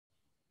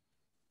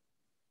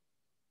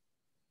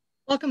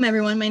Welcome,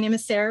 everyone. My name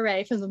is Sarah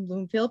Ray from the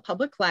Bloomfield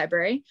Public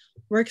Library.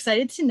 We're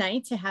excited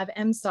tonight to have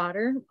Em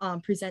Sauter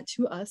present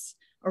to us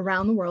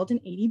Around the World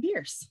in 80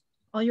 Beers.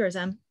 All yours,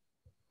 Em.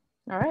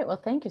 All right. Well,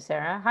 thank you,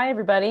 Sarah. Hi,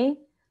 everybody.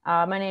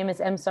 My name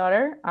is Em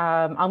Sauter.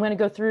 I'm going to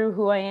go through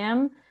who I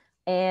am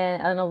in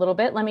a little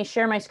bit. Let me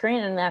share my screen,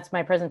 and that's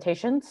my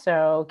presentation.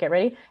 So get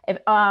ready.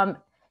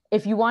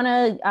 If you want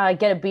to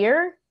get a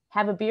beer,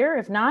 have a beer.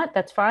 If not,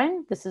 that's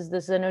fine. This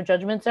is a no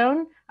judgment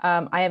zone.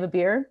 I have a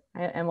beer,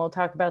 and we'll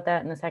talk about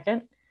that in a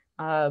second.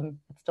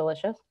 It's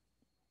delicious.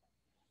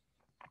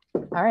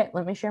 All right,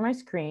 let me share my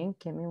screen.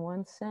 Give me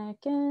 1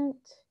 second.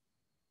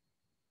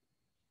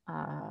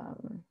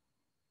 All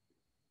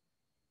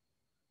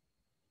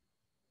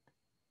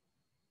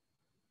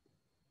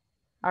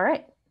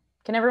right,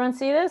 can everyone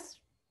see this?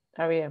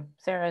 How are you?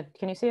 Sarah,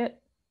 can you see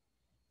it?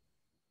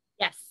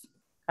 Yes.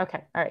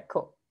 Okay, all right,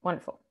 cool,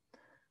 wonderful.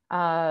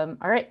 All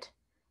right,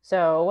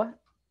 so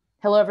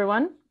hello,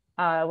 everyone.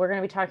 We're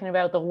gonna be talking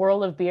about the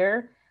world of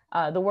beer.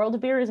 The world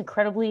of beer is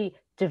incredibly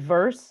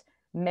diverse,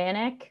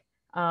 manic,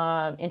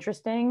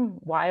 interesting,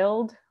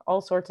 wild, all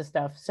sorts of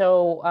stuff.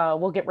 So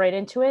we'll get right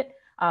into it.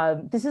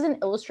 This is an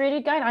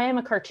illustrated guide. I am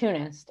a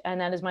cartoonist,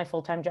 and that is my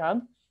full-time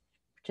job,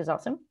 which is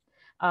awesome.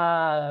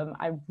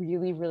 I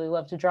really, really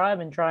love to draw. I've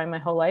been drawing my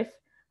whole life.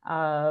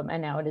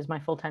 And now it is my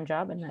full-time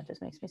job, and that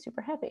just makes me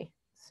super happy.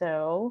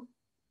 So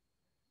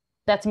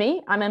that's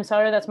me. I'm Em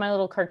Sauter. That's my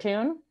little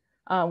cartoon.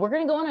 We're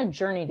going to go on a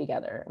journey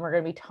together, and we're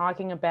going to be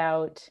talking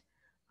about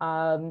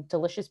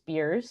delicious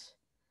beers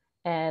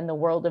and the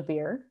world of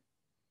beer.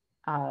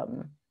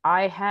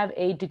 I have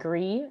a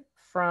degree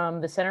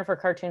from the Center for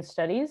Cartoon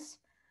Studies.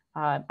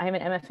 I have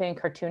an MFA in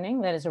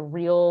cartooning. That is a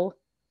real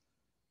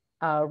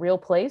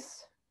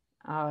place.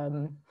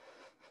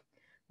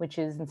 Which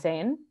is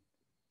insane.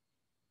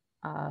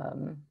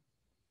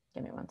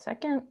 Give me 1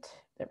 second.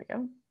 There we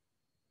go.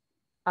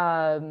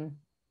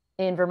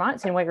 In Vermont,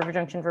 it's in White River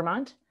Junction,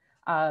 Vermont.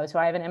 So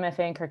I have an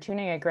MFA in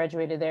cartooning. I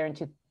graduated there in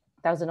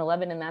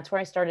 2011, and that's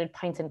where I started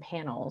Pints and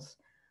Panels.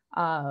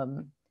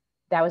 That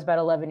was about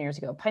 11 years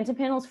ago. Pints and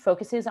Panels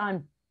focuses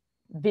on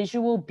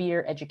visual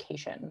beer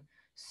education.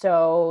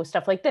 So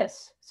stuff like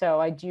this.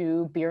 So I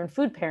do beer and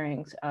food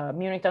pairings.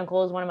 Munich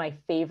Dunkel is one of my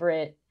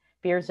favorite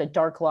beers, a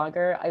dark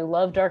lager. I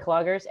love dark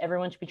lagers.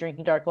 Everyone should be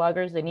drinking dark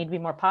lagers. They need to be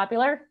more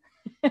popular.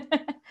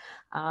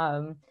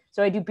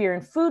 So I do beer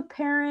and food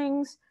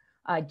pairings.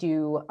 I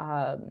do,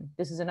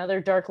 this is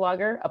another dark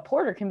lager. A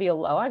porter can be a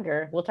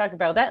lager. We'll talk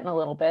about that in a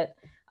little bit.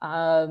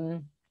 I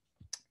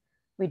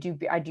do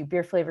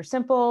beer flavor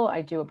simple.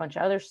 I do a bunch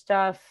of other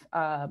stuff.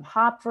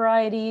 Hop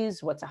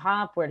varieties. What's a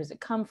hop? Where does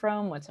it come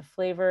from? What's a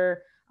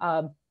flavor?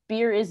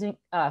 Beer is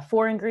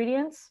 4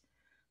 ingredients.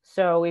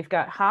 So we've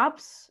got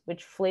hops,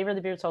 which flavor the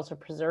beer. It's also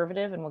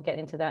preservative, and we'll get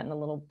into that in a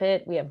little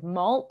bit. We have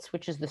malt,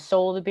 which is the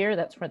soul of the beer.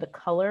 That's where the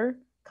color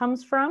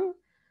comes from.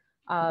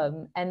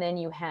 And then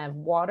you have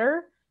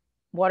water.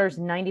 Water is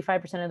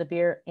 95% of the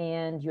beer,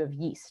 and you have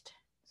yeast.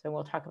 So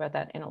we'll talk about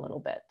that in a little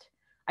bit.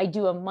 I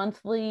do a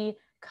monthly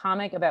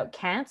comic about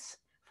cats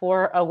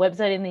for a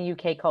website in the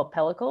UK called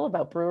Pellicle,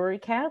 about brewery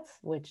cats,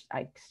 which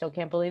I still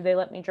can't believe they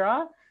let me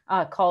draw,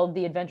 called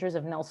The Adventures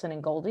of Nelson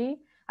and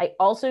Goldie. I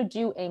also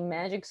do a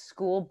Magic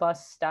School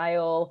Bus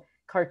style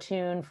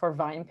cartoon for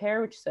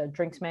VinePair, which is a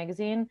drinks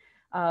magazine,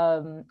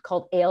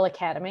 called Ale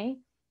Academy,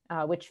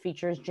 which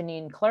features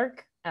Janine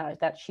Clark.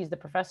 That she's the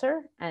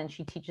professor, and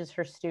she teaches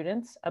her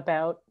students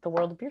about the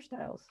world of beer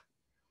styles.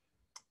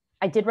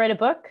 I did write a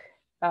book,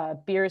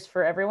 Beer is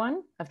for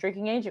Everyone, of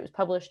drinking age. It was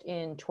published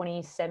in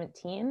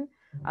 2017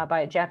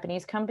 by a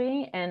Japanese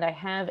company, and I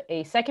have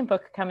a second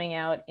book coming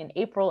out in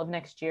April of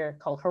next year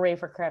called Hooray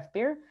for Craft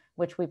Beer,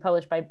 which we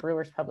published by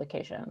Brewers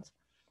Publications.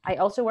 I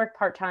also work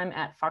part-time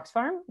at Fox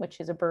Farm,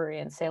 which is a brewery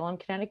in Salem,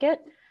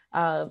 Connecticut.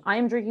 I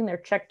am drinking their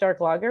Czech dark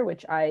lager,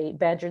 which I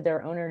badgered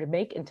their owner to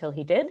make until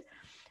he did.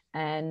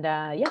 And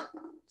yeah,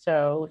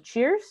 so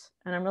cheers.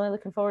 And I'm really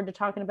looking forward to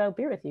talking about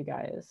beer with you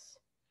guys.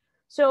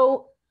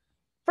 So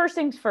first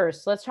things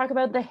first, let's talk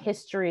about the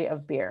history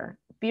of beer.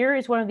 Beer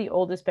is one of the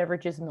oldest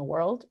beverages in the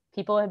world.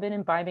 People have been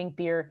imbibing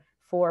beer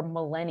for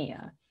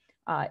millennia.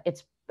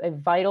 It's a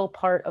vital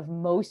part of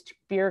most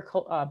beer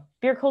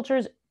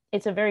cultures.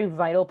 It's a very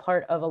vital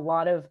part of a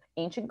lot of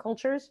ancient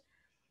cultures,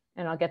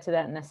 and I'll get to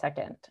that in a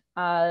second.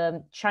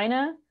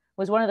 China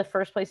was one of the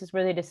first places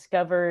where they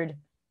discovered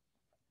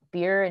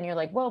beer, and you're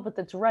like, well, but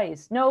that's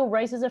rice. No,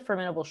 rice is a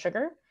fermentable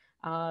sugar.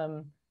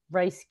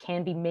 Rice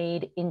can be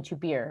made into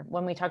beer.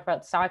 When we talk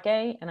about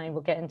sake, and I will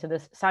get into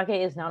this, sake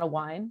is not a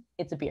wine,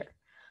 it's a beer.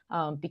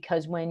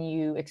 Because when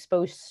you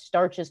expose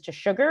starches to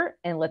sugar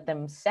and let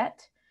them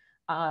set,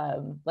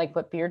 like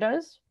what beer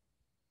does,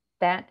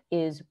 that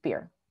is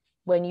beer.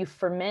 When you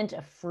ferment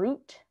a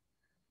fruit,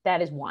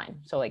 that is wine.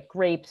 So like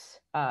grapes,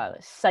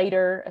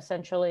 cider,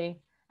 essentially,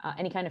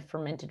 any kind of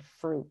fermented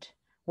fruit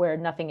where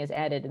nothing is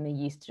added and the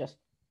yeast just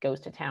goes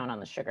to town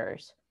on the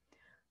sugars.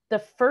 The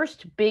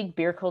first big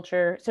beer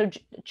culture, so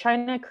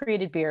China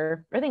created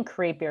beer, or they didn't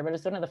create beer, but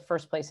it's one of the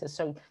first places.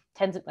 So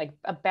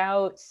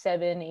about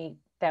 7,000 to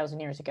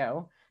 8,000 years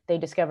ago, they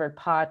discovered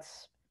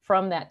pots,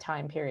 from that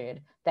time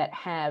period that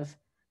have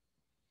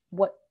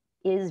what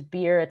is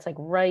beer. It's like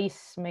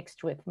rice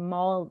mixed with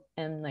malt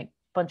and like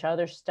a bunch of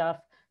other stuff.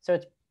 So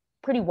it's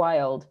pretty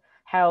wild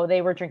how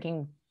they were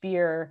drinking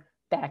beer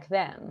back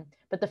then.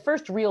 But the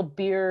first real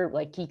beer,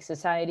 like geek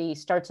society,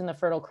 starts in the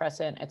Fertile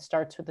Crescent. It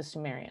starts with the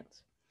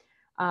Sumerians.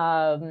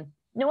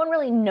 No one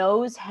really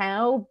knows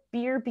how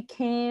beer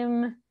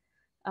became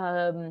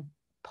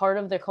part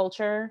of their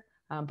culture.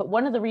 But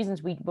one of the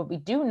reasons what we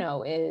do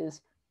know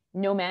is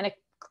nomadic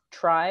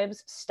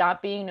tribes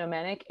stopped being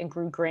nomadic and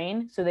grew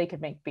grain so they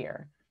could make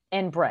beer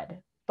and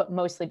bread, but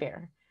mostly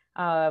beer.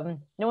 No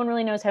one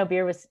really knows how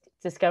beer was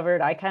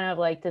discovered. I kind of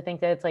like to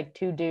think that it's like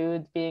two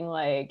dudes being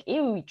like,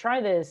 ew,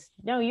 try this.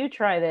 No, you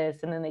try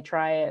this. And then they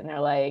try it and they're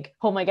like,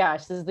 oh my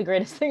gosh, this is the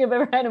greatest thing I've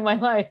ever had in my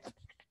life.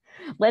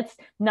 Let's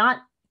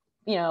not,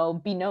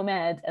 be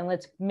nomads and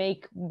let's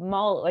make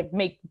malt, like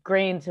make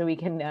grain so we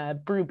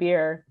can brew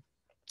beer.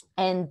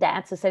 And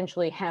that's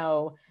essentially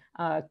how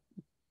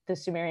the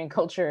Sumerian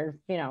culture,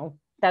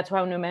 that's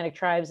how nomadic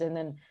tribes, and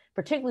then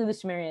particularly the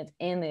Sumerians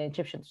and the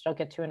Egyptians, which I'll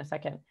get to in a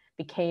second,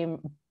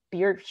 became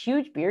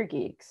huge beer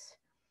geeks.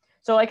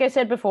 So like I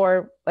said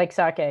before, like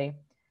sake,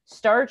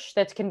 starch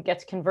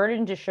gets converted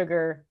into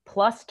sugar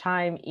plus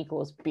time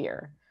equals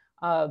beer.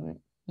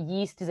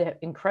 Yeast is an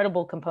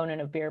incredible component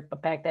of beer,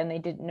 but back then they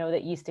didn't know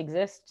that yeast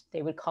exists.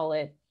 They would call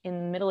it, in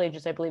the Middle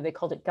Ages, I believe they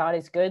called it God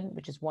is good,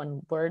 which is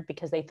one word,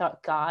 because they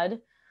thought God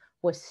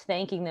was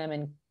thanking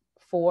them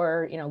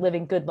for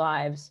living good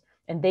lives,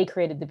 and they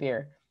created the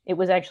beer. It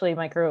was actually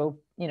micro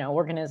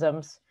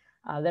organisms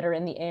that are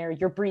in the air.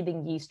 You're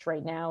breathing yeast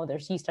right now.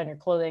 There's yeast on your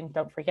clothing.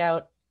 Don't freak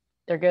out.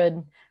 They're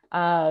good.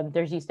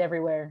 There's yeast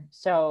everywhere.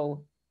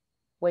 So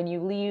when you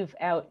leave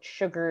out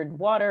sugared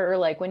water, or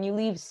like when you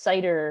leave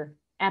cider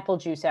apple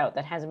juice out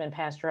that hasn't been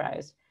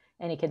pasteurized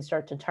and it can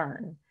start to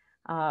turn,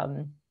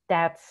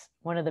 that's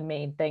one of the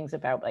main things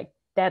about, like,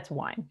 that's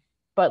wine.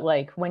 But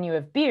like when you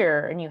have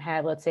beer and you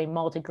have, let's say,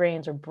 malted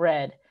grains or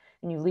bread,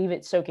 and you leave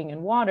it soaking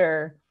in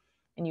water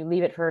and you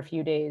leave it for a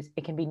few days,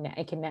 it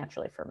can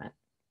naturally ferment.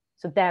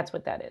 So that's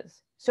what that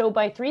is. So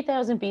by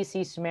 3000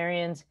 BC,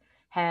 Sumerians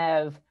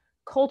have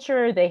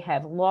culture, they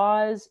have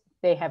laws,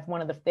 they have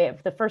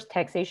the first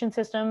taxation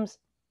systems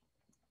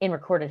in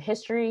recorded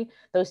history.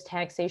 Those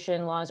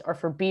taxation laws are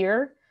for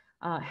beer,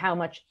 how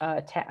much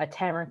a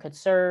tavern could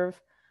serve.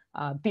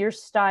 Beer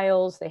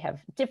styles, they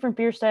have different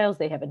beer styles.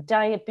 They have a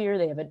diet beer,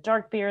 they have a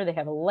dark beer, they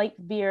have a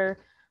light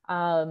beer.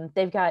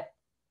 They've got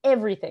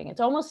everything.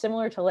 It's almost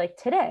similar to like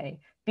today.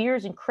 Beer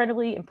is an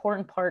incredibly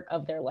important part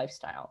of their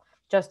lifestyle,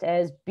 just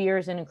as beer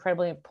is an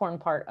incredibly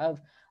important part of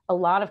a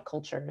lot of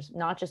cultures,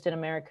 not just in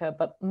America,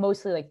 but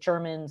mostly like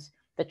Germans,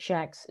 the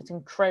Czechs. It's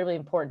incredibly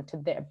important to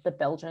the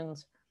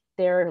Belgians,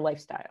 their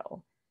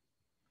lifestyle.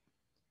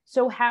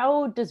 So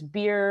how does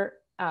beer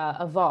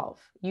evolve?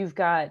 You've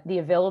got the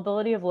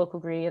availability of local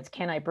ingredients.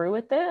 Can I brew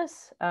with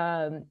this?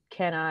 Can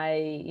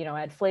I,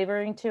 add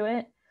flavoring to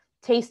it?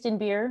 Taste in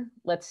beer.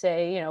 Let's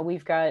say,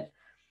 we've got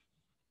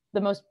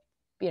the most,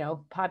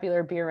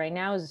 popular beer right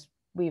now is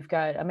we've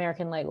got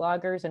American light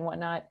lagers and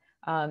whatnot.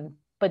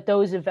 But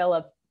those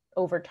develop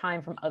over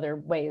time from other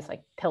ways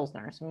like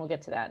Pilsners, and we'll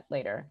get to that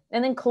later.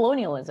 And then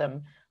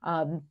colonialism.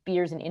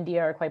 Beers in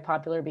India are quite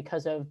popular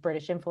because of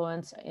British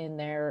influence in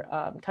their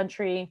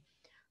country.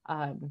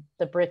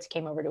 The Brits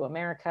came over to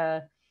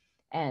America,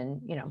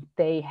 and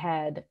they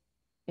had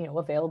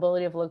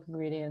availability of local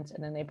ingredients,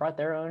 and then they brought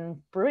their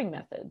own brewing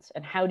methods.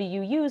 And how do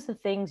you use the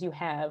things you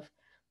have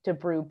to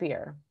brew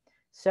beer?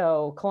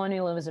 So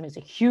colonialism is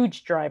a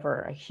huge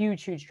driver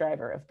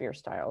of beer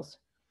styles,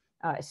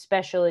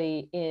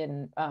 especially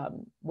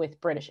with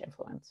British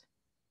influence.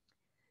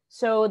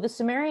 So the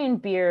Sumerian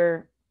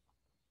beer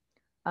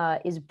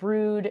is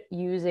brewed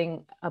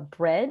using a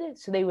bread.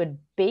 So they would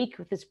bake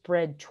this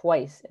bread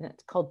twice, and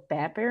it's called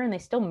batter, and they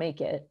still make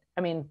it.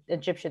 I mean,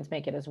 Egyptians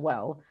make it as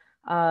well.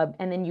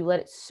 And then you let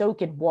it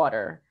soak in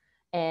water,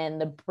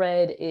 and the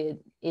bread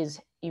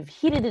you've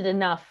heated it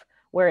enough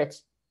where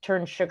it's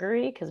turned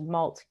sugary, because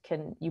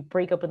you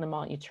break open the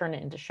malt, you turn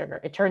it into sugar.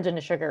 It turns into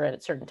sugar at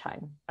a certain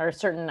time, or a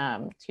certain,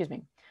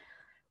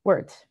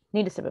 words.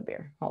 Need a sip of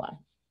beer. Hold on.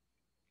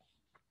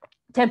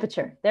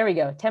 Temperature. There we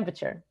go.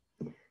 Temperature.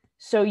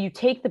 So you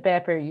take the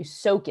batter, you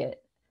soak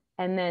it,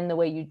 and then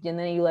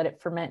you let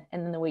it ferment.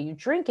 And then the way you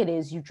drink it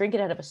is you drink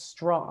it out of a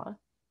straw.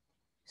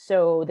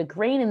 So the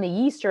grain and the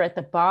yeast are at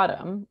the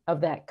bottom of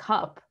that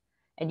cup,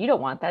 and you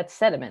don't want that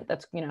sediment.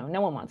 That's,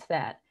 no one wants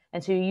that.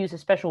 And so you use a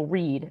special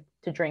reed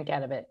to drink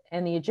out of it.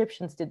 And the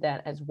Egyptians did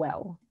that as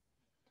well.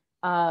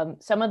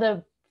 Some of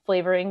the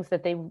flavorings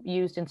that they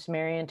used in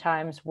Sumerian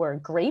times were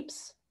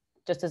grapes,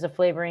 just as a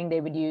flavoring.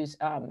 They would use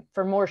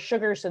for more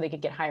sugar so they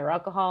could get higher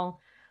alcohol.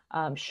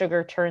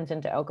 Sugar turns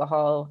into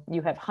alcohol.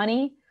 You have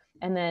honey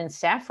and then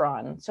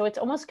saffron. So it's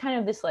almost kind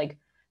of this like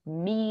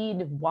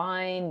mead,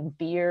 wine,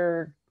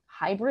 beer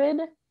hybrid.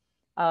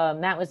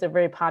 That was a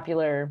very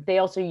popular. They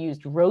also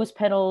used rose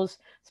petals,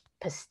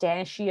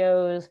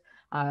 pistachios.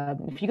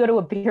 If you go to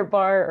a beer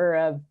bar or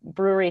a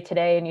brewery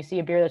today and you see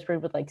a beer that's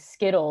brewed with like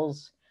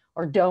Skittles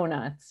or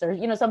donuts or,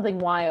 something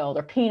wild,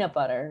 or peanut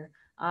butter.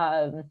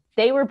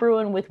 They were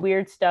brewing with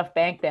weird stuff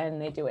back then.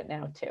 They do it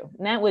now too.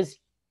 And that was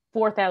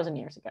 4,000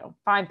 years ago,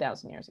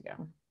 5,000 years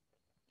ago.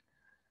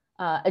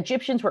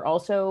 Egyptians were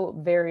also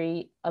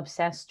very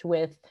obsessed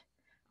with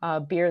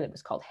beer that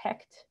was called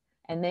Hecht,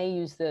 and they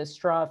used the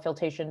straw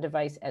filtration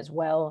device as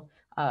well.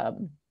 I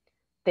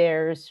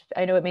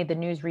know it made the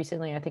news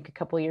recently, I think a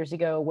couple of years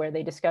ago, where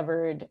they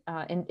discovered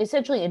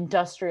essentially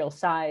industrial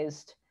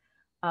sized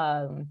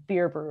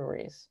beer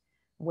breweries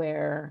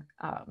where,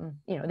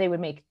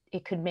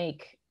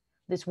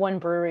 this one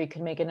brewery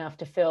could make enough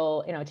to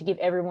fill, to give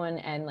everyone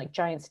and like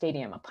Giant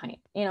Stadium a pint,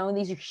 and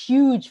these are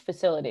huge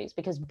facilities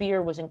because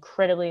beer was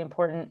incredibly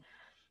important.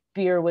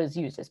 Beer was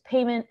used as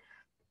payment.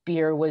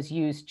 Beer was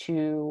used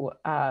to,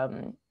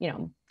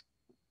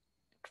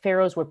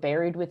 pharaohs were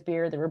buried with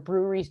beer. There were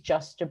breweries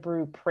just to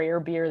brew prayer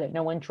beer that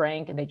no one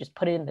drank, and they just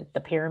put it in the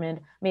pyramid.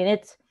 I mean,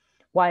 it's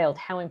wild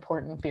how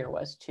important beer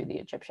was to the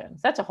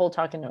Egyptians. That's a whole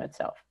talk into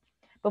itself.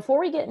 Before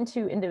we get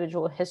into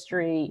individual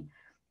history,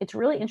 it's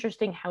really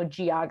interesting how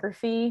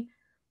geography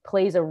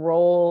plays a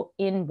role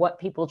in what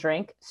people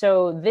drink.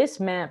 So this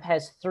map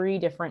has 3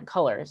 different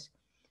colors.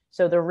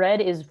 So the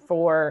red is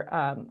for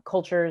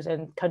cultures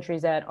and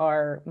countries that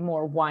are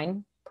more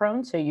wine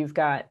prone. So you've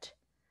got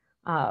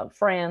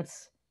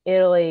France,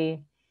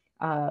 Italy,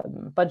 a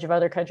bunch of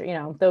other countries,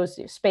 those,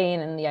 Spain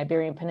and the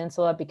Iberian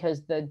Peninsula,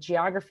 because the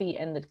geography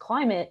and the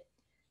climate,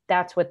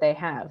 that's what they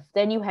have.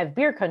 Then you have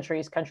beer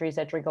countries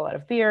that drink a lot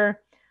of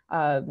beer,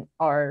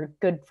 are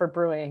good for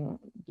brewing,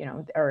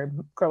 or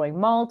growing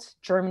malt.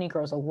 Germany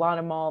grows a lot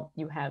of malt.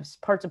 You have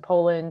parts of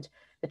Poland,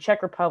 the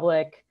Czech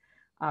Republic,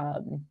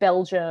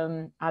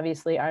 Belgium,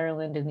 obviously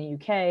Ireland and the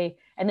UK.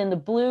 And then the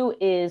blue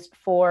is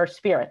for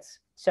spirits.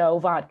 So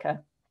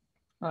vodka,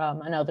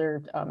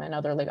 another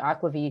like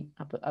aquavit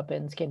up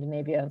in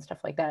Scandinavia and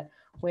stuff like that,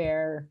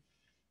 where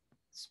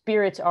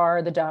spirits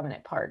are the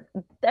dominant part.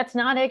 That's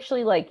not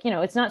actually like,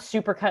 it's not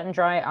super cut and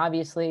dry.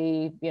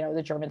 Obviously,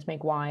 the Germans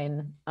make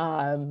wine,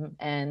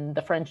 and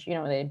the French,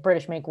 the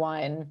British make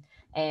wine,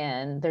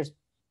 and there's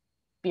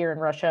beer in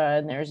Russia,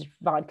 and there's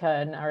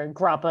vodka or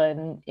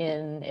grappa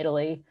in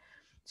Italy.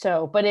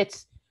 So, but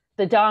it's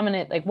the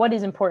dominant, like what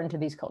is important to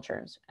these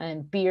cultures,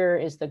 and beer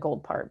is the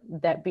gold part.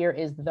 That beer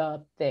is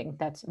the thing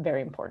that's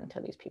very important to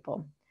these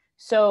people.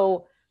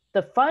 So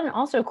the fun,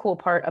 also cool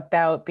part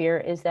about beer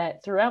is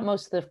that throughout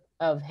most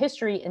of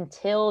history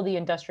until the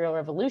Industrial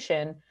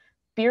Revolution,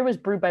 beer was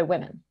brewed by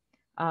women.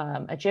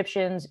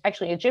 Egyptians,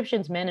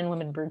 men and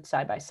women brewed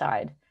side by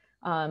side.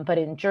 But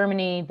in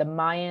Germany, the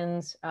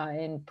Mayans,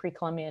 in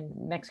pre-Columbian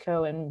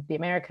Mexico and the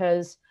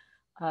Americas,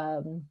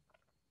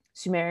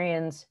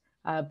 Sumerians,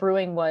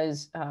 brewing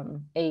was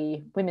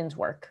a women's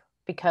work,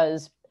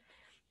 because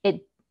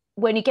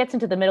when it gets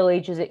into the Middle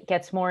Ages, it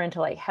gets more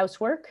into like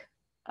housework.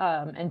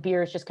 And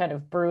beer is just kind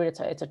of brewed.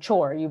 It's a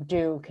chore you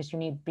do because you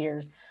need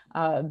beer,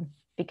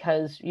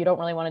 because you don't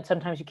really want it.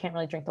 Sometimes you can't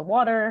really drink the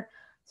water,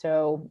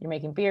 so you're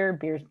making beer.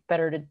 Beer's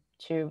better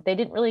to. They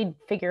didn't really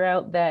figure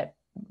out that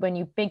when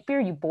you make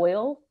beer, you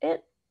boil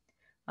it,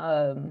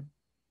 and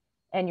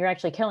you're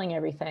actually killing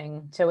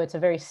everything. So it's a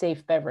very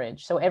safe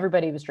beverage. So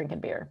everybody was drinking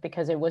beer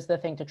because it was the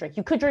thing to drink.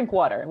 You could drink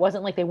water. It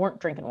wasn't like they weren't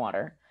drinking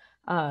water,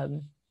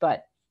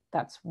 but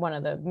that's one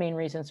of the main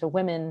reasons. So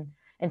women,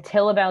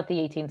 until about the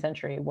 18th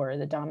century, were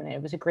the dominant.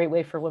 It was a great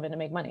way for women to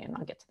make money, and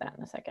I'll get to that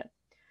in a second.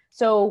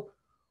 So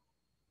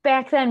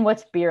back then,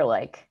 what's beer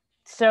like?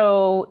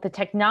 So the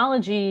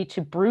technology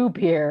to brew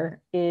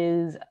beer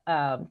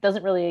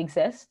doesn't really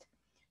exist.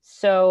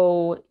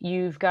 So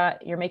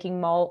you're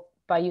making malt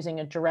by using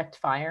a direct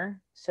fire.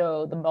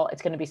 So the malt,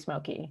 it's going to be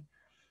smoky.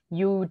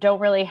 You're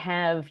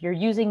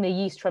using the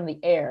yeast from the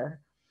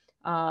air,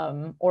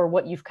 or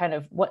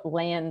what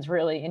lands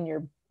really in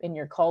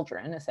your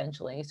cauldron,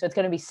 essentially. So it's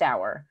going to be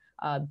sour.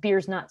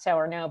 Beer's not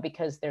sour now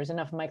because there's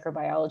enough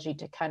microbiology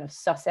to kind of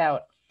suss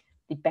out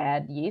the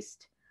bad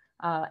yeast.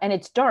 And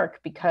it's dark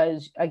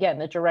because, again,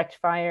 the direct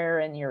fire,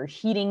 and you're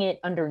heating it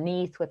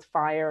underneath with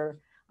fire,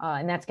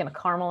 and that's going to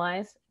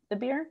caramelize the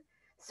beer.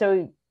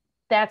 So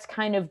that's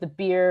kind of the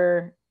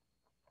beer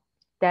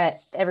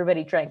that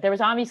everybody drank. There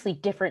was obviously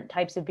different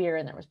types of beer,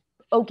 and there was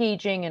oak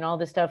aging and all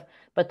this stuff,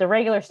 but the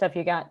regular stuff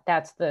you got,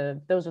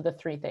 those are the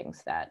 3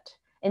 things that,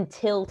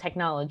 until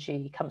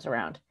technology comes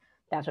around,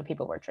 that's what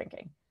people were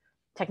drinking.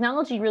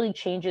 Technology really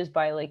changes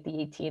by like the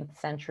 18th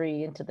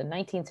century into the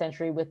 19th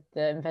century with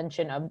the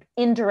invention of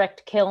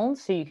indirect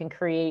kilns. So you can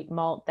create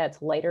malt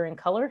that's lighter in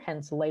color,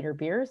 hence lighter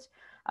beers.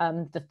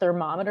 The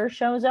thermometer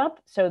shows up.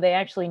 So they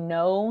actually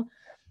know,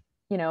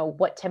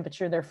 what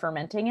temperature they're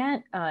fermenting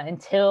at,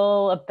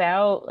 until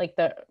about like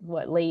the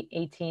late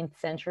 18th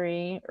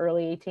century,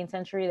 early 18th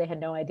century. They had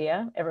no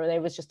idea.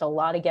 There was just a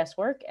lot of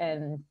guesswork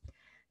and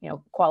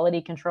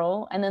quality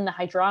control. And then the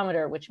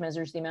hydrometer, which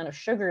measures the amount of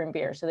sugar in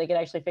beer, so they could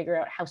actually figure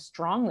out how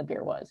strong the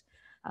beer was.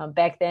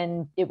 Back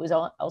then, it was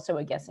also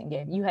a guessing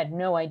game. You had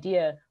no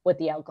idea what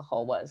the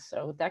alcohol was,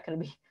 so that could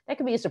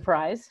be a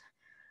surprise.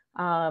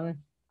 All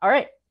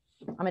right,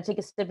 I'm gonna take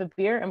a sip of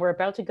beer, and we're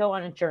about to go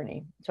on a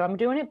journey. So I'm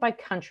doing it by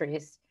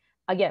countries.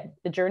 again,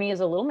 the journey is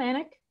a little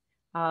manic.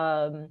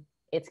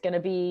 It's going to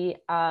be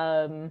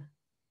a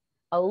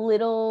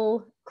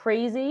little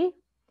crazy.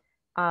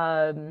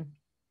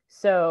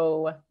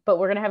 So, but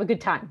we're going to have a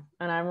good time,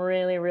 and I'm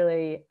really,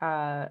 really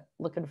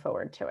looking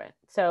forward to it.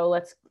 So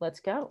let's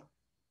go.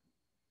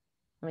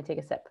 Let me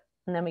take a sip,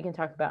 and then we can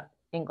talk about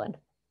England.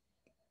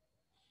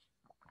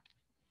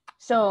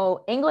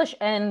 So English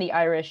and the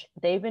Irish,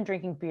 they've been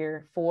drinking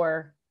beer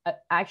for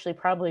actually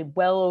probably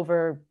well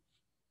over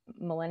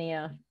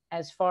millennia.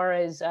 As far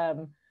as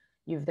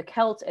you have the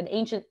Celts and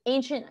ancient,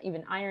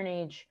 even Iron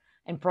Age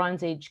and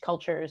Bronze Age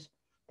cultures,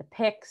 the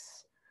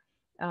Picts,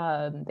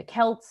 the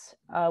Celts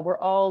were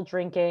all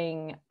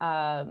drinking,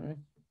 and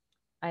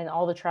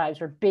all the tribes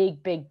were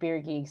big beer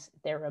geeks.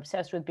 They were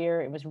obsessed with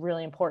beer. It was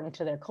really important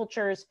to their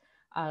cultures.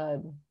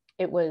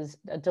 It was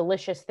a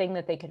delicious thing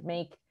that they could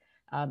make.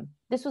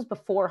 This was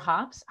before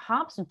hops.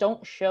 Hops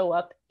don't show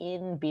up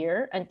in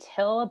beer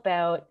until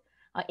about,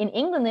 in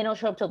England, they don't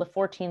show up till the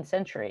 14th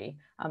century.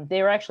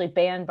 They were actually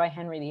banned by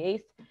Henry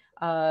VIII.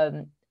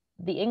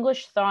 The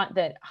English thought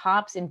that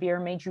hops in beer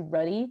made you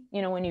ruddy.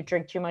 You know, when you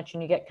drink too much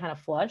and you get kind of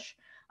flush,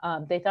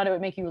 they thought it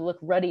would make you look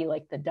ruddy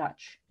like the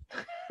Dutch.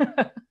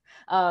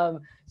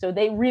 So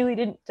they really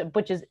didn't,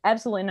 which is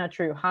absolutely not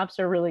true. Hops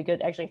are really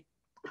good. Actually,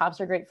 hops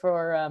are great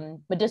for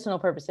medicinal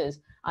purposes,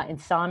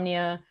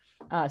 insomnia,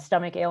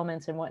 stomach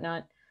ailments and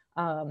whatnot.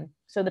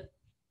 So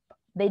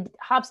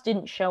hops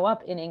didn't show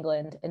up in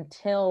England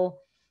until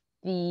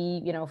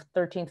the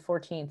 13th,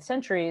 14th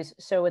centuries.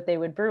 So what they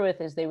would brew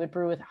with is they would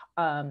brew with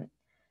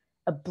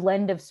a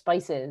blend of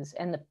spices,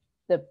 and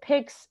the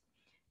Picts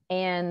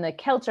and the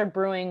Celts are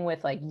brewing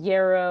with like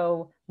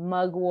yarrow,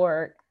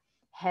 mugwort,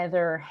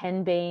 heather,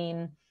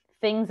 henbane,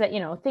 things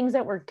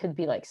that could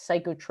be like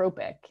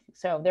psychotropic.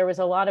 So there was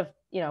a lot of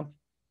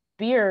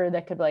beer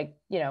that could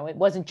it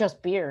wasn't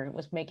just beer, it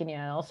was making you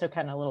also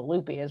kind of a little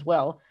loopy as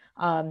well.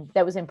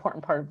 That was an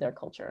important part of their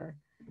culture.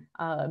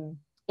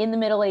 In the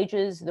Middle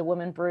Ages, the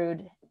woman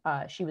brewed,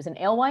 she was an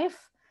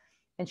alewife,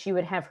 and she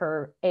would have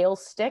her ale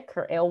stick,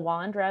 her ale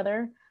wand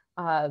rather.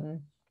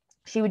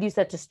 She would use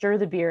that to stir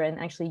the beer, and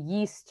actually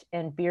yeast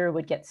and beer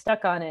would get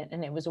stuck on it,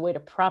 and it was a way to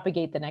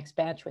propagate the next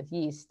batch with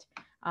yeast,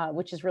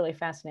 which is really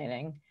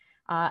fascinating.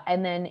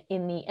 And then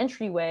in the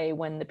entryway,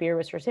 when the beer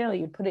was for sale,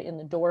 you'd put it in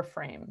the door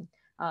frame.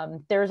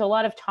 There's a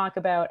lot of talk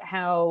about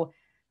how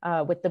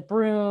with the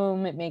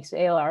broom, it makes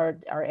our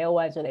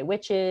alewives, are they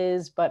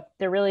witches? But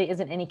there really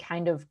isn't any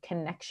kind of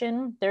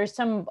connection. There's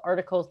some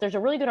articles. There's a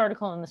really good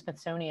article in the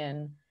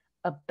Smithsonian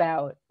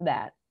about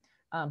that,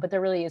 but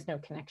there really is no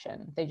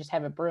connection. They just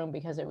have a broom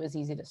because it was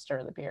easy to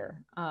stir the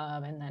beer,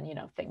 and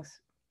then things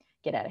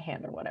get out of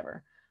hand or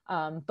whatever.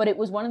 But it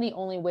was one of the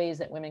only ways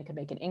that women could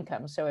make an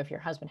income. So if your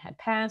husband had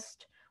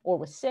passed or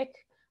was sick,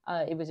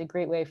 it was a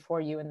great way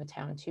for you in the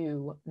town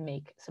to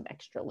make some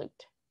extra loot.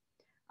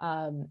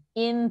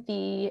 In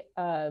the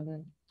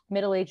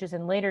Middle Ages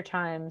and later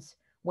times,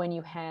 when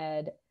you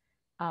had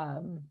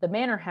the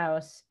manor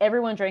house,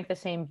 everyone drank the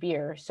same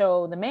beer.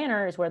 So the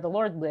manor is where the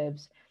lord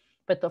lives,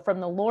 but from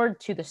the lord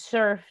to the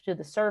serf to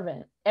the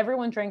servant,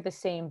 everyone drank the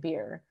same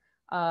beer,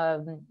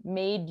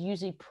 made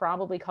usually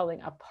probably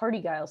calling a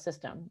party-gyle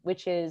system,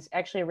 which is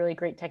actually a really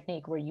great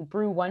technique where you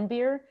brew one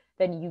beer,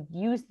 then you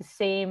use the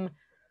same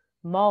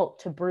malt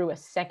to brew a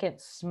second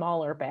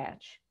smaller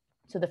batch.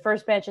 So the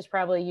first batch is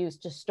probably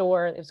used to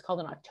store, it was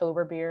called an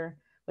October beer,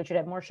 which would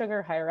have more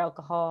sugar, higher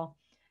alcohol.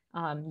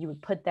 You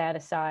would put that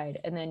aside,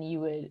 and then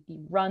you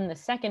run the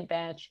second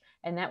batch,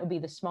 and that would be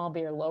the small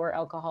beer, lower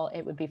alcohol.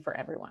 It would be for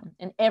everyone,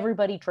 and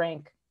everybody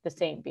drank the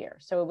same beer.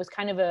 So it was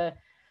kind of a,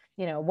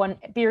 one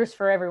beers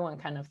for everyone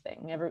kind of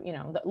thing.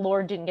 The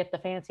Lord didn't get the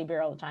fancy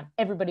beer all the time.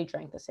 Everybody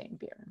drank the same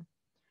beer.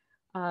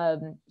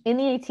 In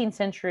the 18th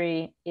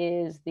century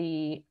is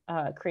the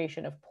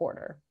creation of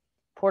porter.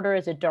 Porter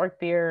is a dark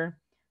beer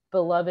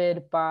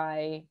beloved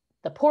by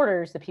the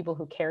porters, the people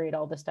who carried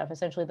all this stuff,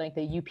 essentially like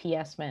the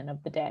UPS men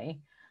of the day.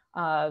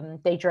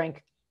 They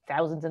drank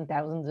thousands and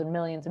thousands and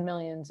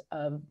millions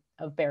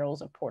of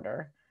barrels of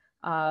porter.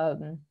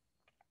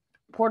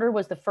 Porter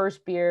was the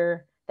first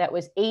beer that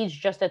was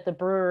aged just at the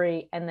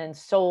brewery and then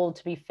sold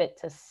to be fit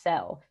to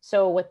sell.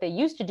 So what they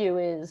used to do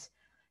is,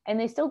 and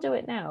they still do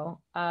it now,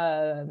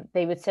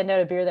 they would send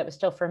out a beer that was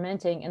still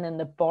fermenting, and then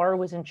the bar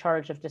was in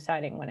charge of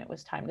deciding when it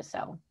was time to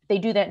sell. They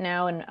do that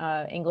now in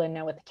England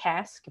now with the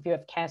cask. If you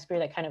have cask beer,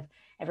 that kind of,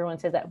 everyone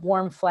says that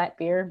warm, flat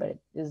beer, but it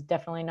is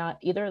definitely not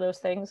either of those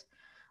things.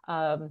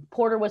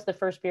 Porter was the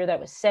first beer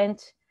that was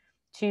sent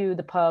to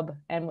the pub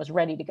and was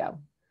ready to go.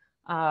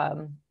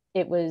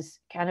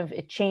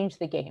 It changed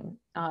the game.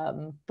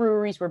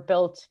 Breweries were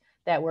built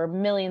that were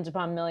millions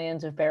upon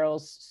millions of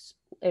barrels.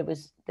 It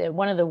was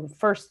one of the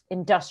first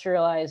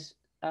industrialized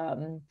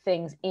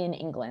things in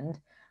England.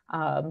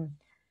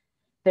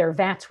 Their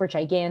vats were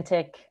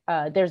gigantic.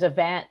 There's a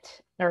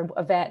vat,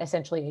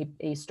 essentially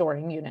a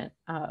storing unit,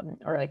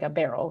 or like a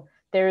barrel.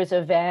 There is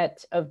a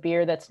vat of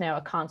beer that's now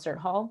a concert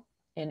hall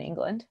in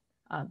England.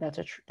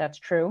 That's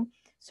true.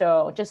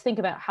 So just think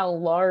about how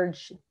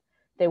large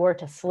they were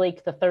to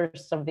slake the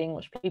thirst of the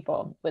English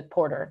people with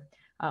porter.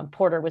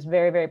 Porter was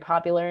very, very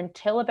popular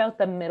until about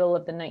the middle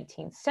of the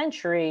 19th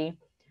century,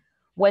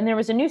 when there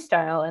was a new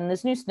style, and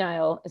this new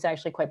style is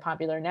actually quite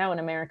popular now in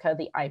America,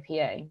 the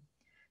IPA.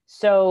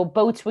 So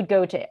boats would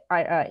go to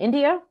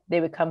India,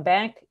 they would come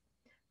back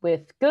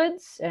with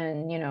goods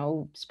and, you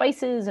know,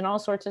 spices and all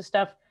sorts of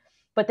stuff,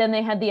 but then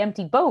they had the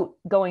empty boat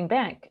going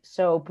back.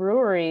 So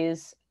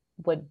breweries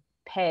would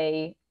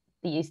pay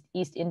the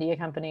East India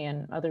Company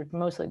and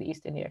mostly the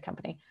East India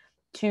Company,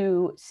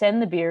 to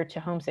send the beer to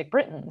homesick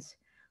Britons,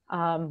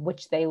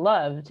 which they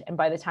loved. And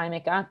by the time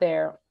it got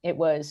there, it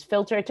was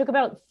filtered. It took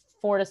about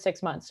 4 to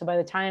 6 months. So by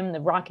the time the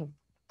rocking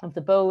of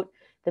the boat,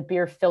 the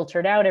beer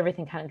filtered out,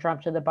 everything kind of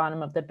dropped to the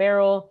bottom of the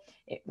barrel.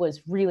 It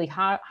was really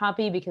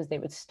hoppy because they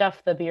would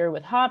stuff the beer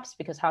with hops,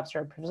 because hops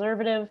are a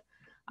preservative.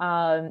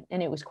 And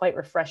it was quite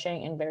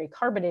refreshing and very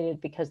carbonated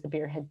because the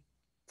beer had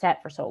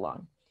sat for so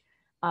long.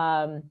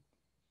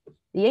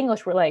 The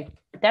English were like,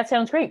 that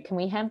sounds great. Can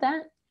we have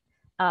that?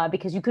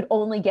 Because you could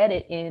only get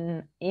it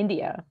in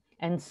India.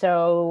 And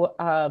so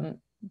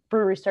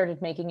breweries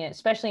started making it,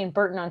 especially in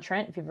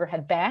Burton-on-Trent. If you've ever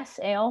had Bass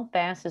Ale,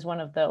 Bass is one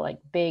of the like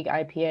big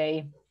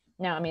IPA.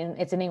 Now, I mean,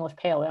 it's an English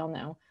pale ale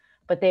now,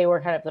 but they were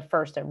kind of the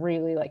first that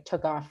really like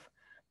took off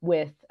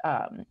with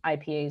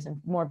IPAs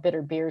and more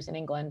bitter beers in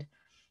England.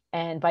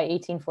 And by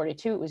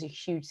 1842, it was a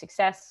huge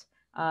success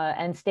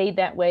and stayed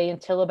that way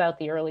until about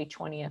the early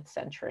 20th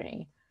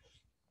century.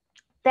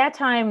 That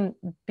time,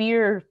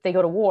 beer, they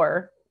go to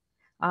war.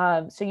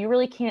 So you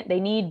really can't, they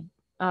need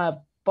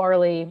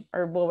barley,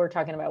 or well, we're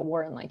talking about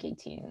war in like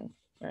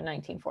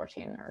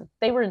 1914, or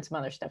they were in some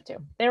other stuff too.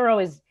 They were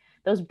always,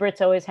 those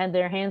Brits always had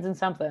their hands in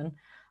something.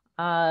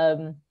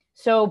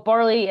 So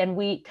barley and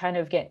wheat kind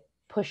of get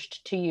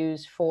pushed to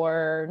use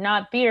for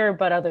not beer,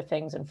 but other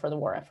things and for the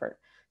war effort.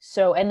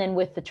 So, and then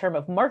with the term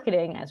of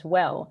marketing as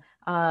well,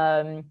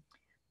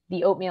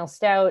 the oatmeal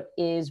stout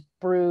is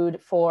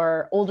brewed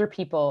for older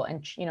people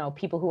and, you know,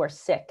 people who are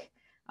sick.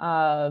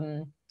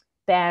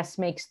 Bass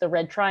makes the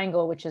red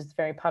triangle, which is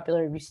very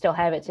popular. We still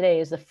have it today,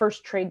 is the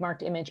first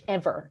trademarked image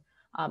ever.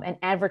 And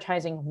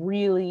advertising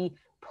really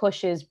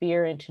pushes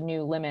beer into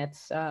new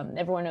limits.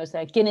 Everyone knows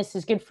that Guinness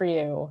is good for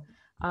you,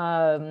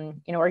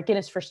 you know, or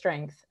Guinness for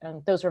strength.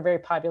 Those were very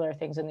popular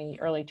things in the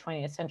early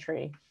 20th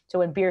century. So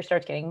when beer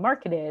starts getting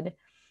marketed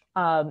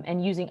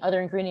and using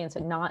other ingredients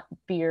and not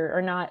beer,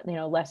 or not, you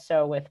know, less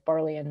so with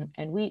barley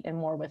and wheat and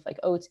more with like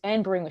oats,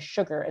 and brewing with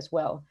sugar as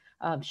well.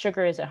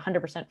 Sugar is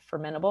 100%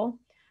 fermentable.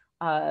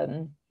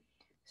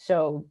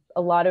 So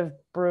a lot of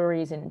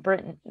breweries in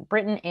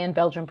Britain and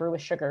Belgium brew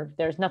with sugar.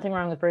 There's nothing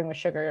wrong with brewing with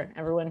sugar.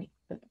 Everyone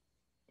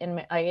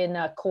in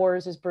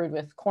Coors is brewed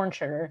with corn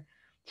sugar.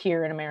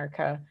 Here in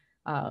America,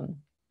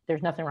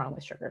 there's nothing wrong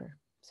with sugar.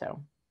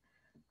 So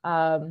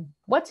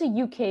what's a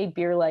UK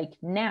beer like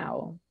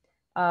now?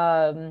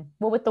 Well,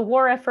 with the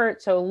war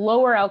effort, so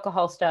lower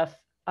alcohol stuff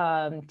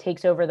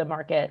takes over the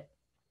market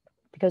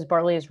because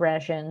barley is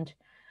rationed,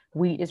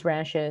 wheat is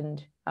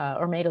rationed,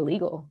 or made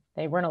illegal.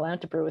 They weren't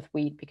allowed to brew with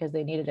wheat because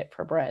they needed it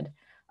for bread.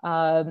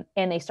 And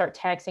they start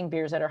taxing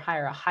beers that are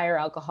higher. A higher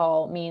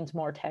alcohol means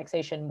more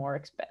taxation, more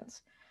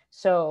expense.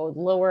 So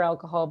lower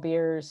alcohol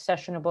beers,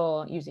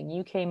 sessionable, using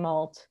UK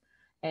malt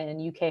and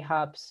UK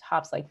hops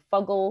like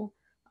Fuggle,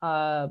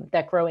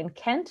 that grow in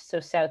Kent, so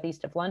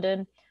southeast of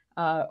London,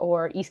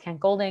 or East Kent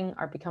Golding,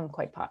 are become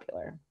quite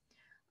popular.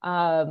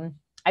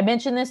 I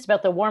mentioned this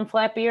about the warm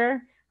flat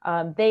beer.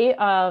 They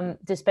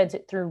dispense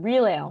it through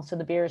real ale. So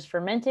the beer is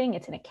fermenting,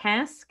 it's in a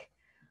cask.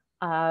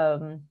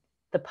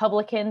 The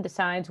publican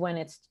decides when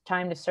it's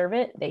time to serve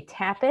it. They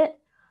tap it,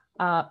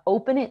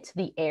 open it to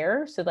the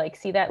air. So like,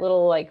 see that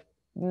little like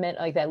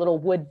that little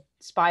wood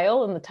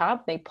spile in the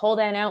top? They pull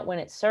that out when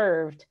it's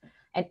served,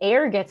 and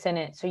air gets in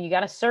it. So you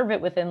got to serve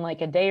it within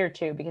like a day or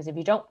two, because if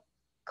you don't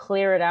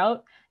clear it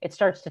out, it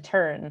starts to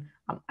turn.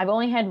 I've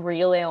only had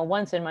real ale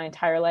once in my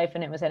entire life,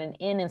 and it was at an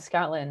inn in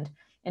Scotland,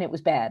 and it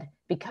was bad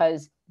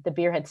because the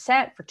beer had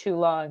sat for too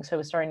long, so it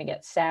was starting to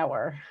get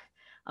sour,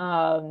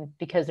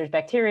 because there's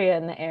bacteria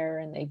in the air,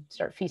 and they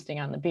start feasting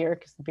on the beer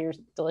because the beer is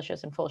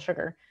delicious and full of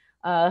sugar.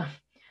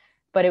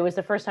 But it was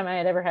the first time I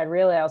had ever had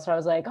real ale, so I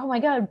was like, oh my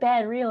God,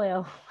 bad real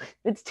ale.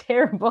 It's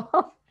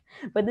terrible,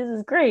 but this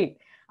is great.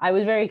 I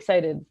was very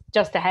excited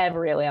just to have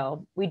real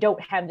ale. We don't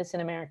have this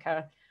in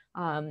America,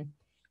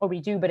 or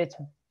we do, but it's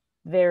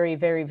very,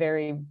 very,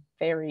 very,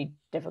 very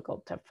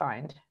difficult to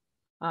find.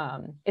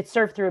 It's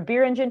served through a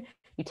beer engine.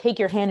 You take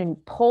your hand and you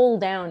pull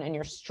down, and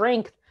your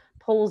strength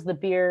pulls the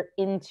beer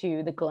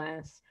into the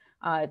glass.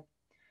 I've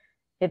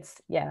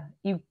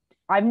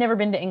never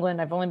been to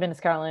England. I've only been to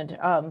Scotland,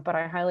 but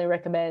I highly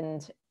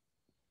recommend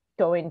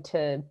going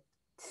to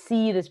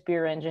see this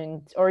beer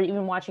engine, or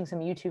even watching some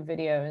YouTube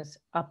videos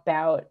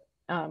about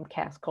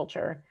cask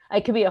culture.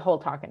 It could be a whole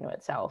talk into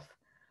itself.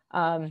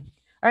 All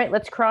right,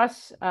 let's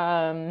cross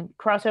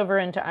over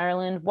into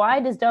Ireland. Why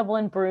does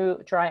Dublin brew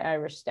dry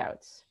Irish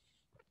stouts?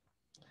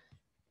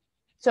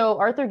 So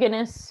Arthur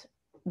Guinness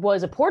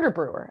was a porter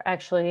brewer,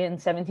 actually, in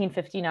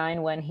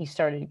 1759 when he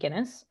started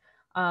Guinness.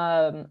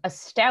 A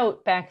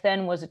stout back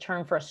then was a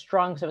term for a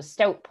strong, so a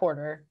stout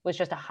porter was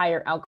just a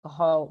higher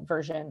alcohol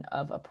version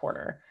of a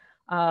porter.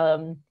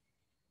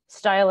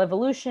 Style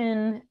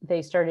evolution,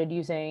 they started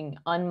using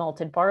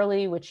unmalted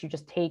barley, which you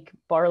just take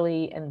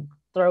barley and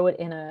throw it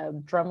in a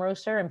drum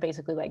roaster and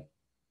basically like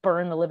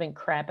burn the living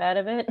crap out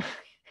of it.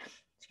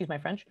 Excuse my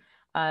French.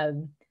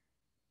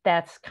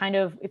 That's kind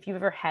of, if you've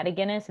ever had a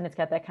Guinness and it's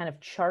got that kind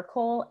of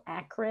charcoal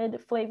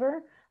acrid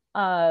flavor,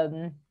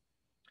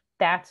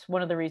 that's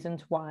one of the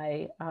reasons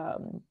why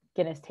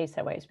Guinness tastes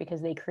that way, is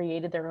because they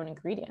created their own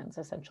ingredients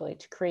essentially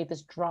to create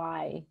this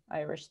dry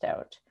Irish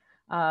stout.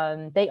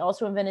 They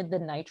also invented the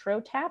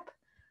nitro tap,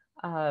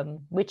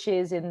 which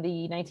is in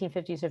the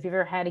 1950s. So if you've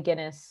ever had a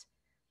Guinness,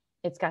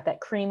 it's got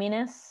that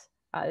creaminess.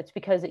 It's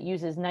because it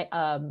uses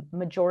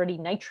majority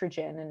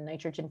nitrogen, and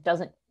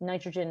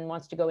nitrogen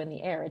wants to go in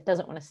the air. It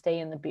doesn't want to stay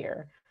in the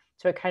beer.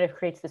 So it kind of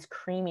creates this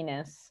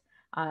creaminess.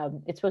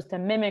 It's supposed to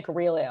mimic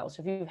real ale.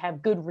 So if you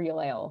have good real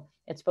ale,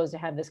 it's supposed to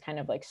have this kind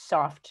of like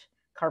soft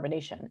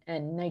carbonation.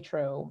 And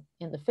nitro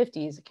in the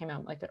 50s, it came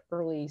out in like the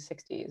early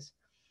 60s,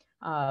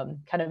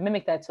 kind of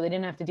mimic that. So they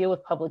didn't have to deal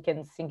with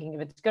publicans thinking if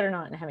it's good or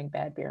not and having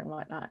bad beer and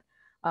whatnot.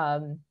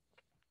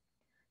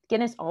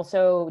 Guinness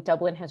also,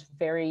 Dublin has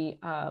very,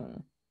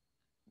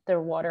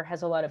 their water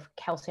has a lot of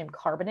calcium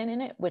carbonate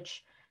in it,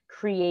 which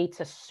creates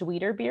a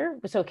sweeter beer.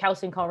 So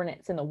calcium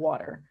carbonate's in the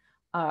water.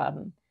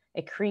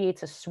 It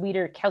creates a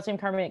sweeter, calcium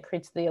carbonate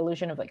creates the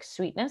illusion of like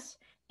sweetness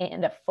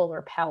and a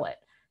fuller palate.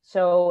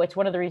 So it's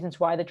one of the reasons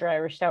why the dry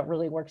Irish stout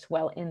really works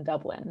well in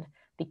Dublin,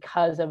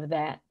 because of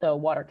that, the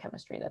water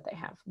chemistry that they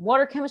have.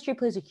 Water chemistry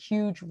plays a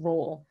huge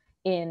role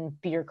in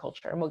beer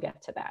culture, and we'll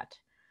get to that.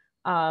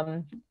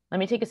 Let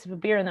me take a sip of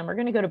beer and then we're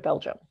going to go to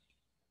Belgium,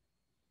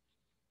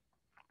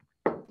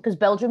 because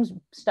Belgium's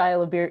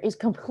style of beer is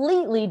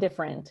completely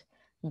different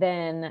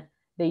than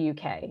the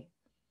UK.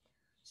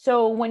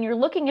 So when you're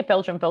looking at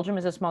Belgium, Belgium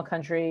is a small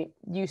country.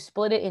 You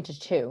split it into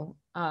two.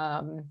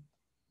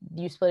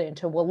 You split it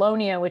into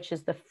Wallonia, which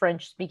is the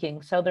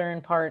French-speaking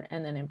southern part,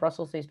 and then in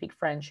Brussels they speak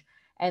French.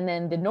 And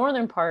then the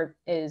northern part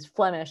is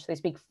Flemish. They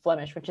speak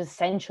Flemish, which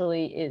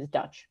essentially is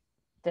Dutch.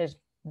 There's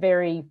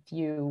very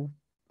few.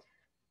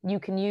 You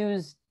can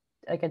use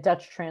like a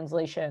Dutch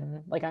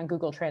translation, like on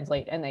Google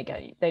Translate, and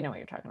they know what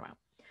you're talking about.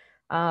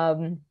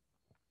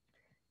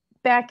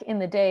 Back in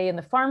the day in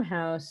the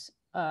farmhouse,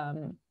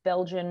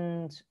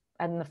 Belgians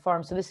and the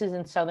farm, so this is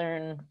in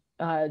southern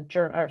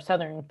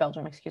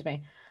Belgium, excuse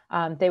me,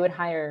 they would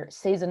hire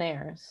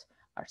saisonniers,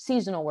 or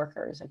seasonal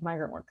workers, like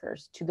migrant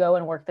workers, to go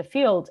and work the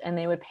field, and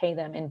they would pay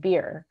them in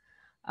beer.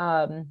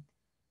 The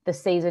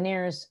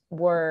saisonniers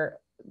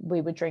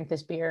we would drink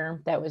this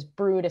beer that was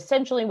brewed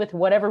essentially with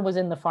whatever was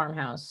in the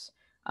farmhouse.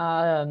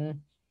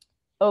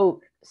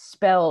 Oat,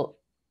 spelt,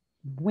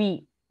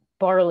 wheat,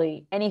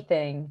 barley,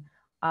 anything.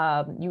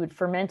 You would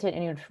ferment it,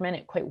 and you would ferment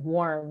it quite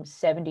warm,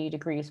 70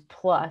 degrees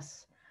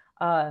plus.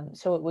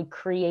 So it would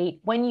create,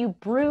 when you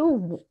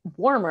brew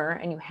warmer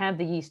and you have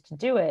the yeast to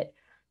do it,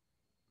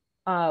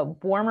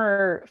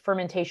 warmer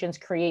fermentations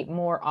create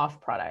more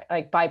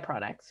like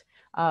byproducts.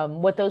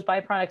 What those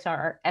byproducts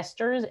are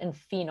esters and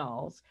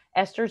phenols.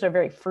 Esters are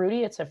very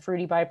fruity. It's a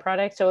fruity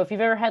byproduct. So if you've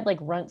ever had like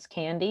Runts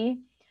candy,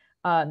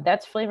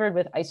 that's flavored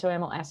with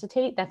isoamyl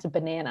acetate. That's a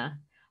banana.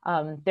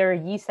 There are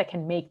yeasts that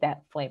can make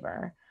that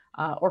flavor.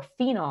 Or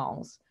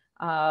phenols.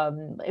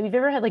 If you've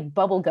ever had like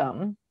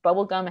bubblegum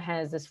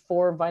has this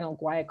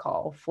 4-vinyl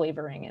guaiacol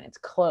flavoring in its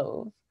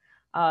clove.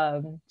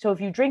 So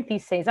if you drink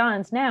these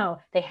saisons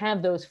now, they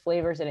have those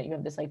flavors in it. You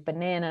have this like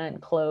banana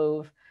and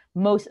clove,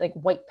 most like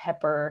white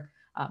pepper.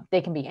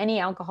 They can be any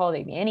alcohol, they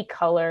can be any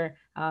color.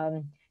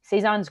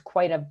 Saison's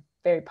quite a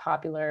very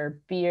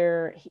popular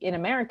beer in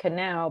America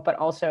now, but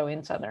also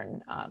in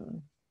southern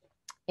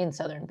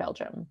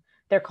Belgium.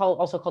 They're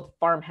also called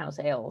farmhouse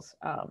ales.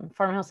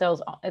 Farmhouse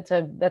ales, that's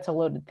a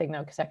loaded thing though,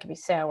 because that can be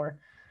sour.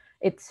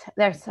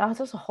 That's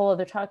a whole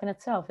other talk in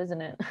itself,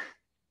 isn't it?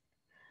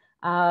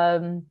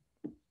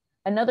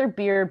 Another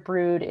beer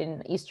brewed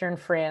in Eastern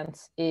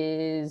France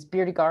is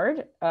Bière de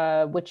Garde,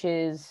 which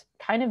is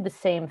kind of the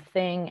same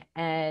thing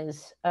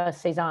as a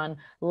saison,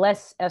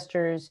 less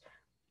esters,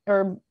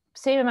 or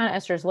same amount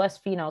of esters, less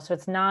phenol, so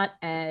it's not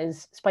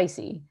as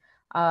spicy.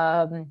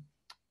 And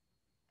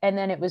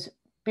then it was,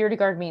 Bière de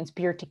Garde means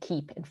beer to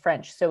keep in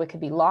French, so it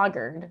could be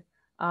lagered.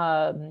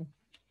 The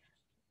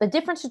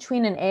difference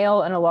between an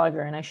ale and a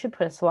lager, and I should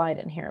put a slide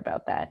in here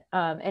about that.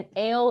 An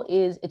ale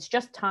it's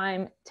just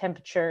time,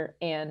 temperature,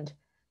 and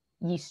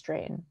yeast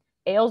strain.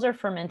 Ales are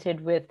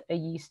fermented with a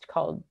yeast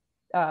called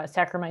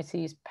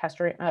Saccharomyces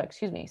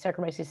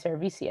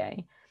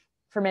cerevisiae,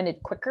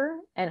 fermented quicker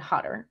and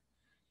hotter.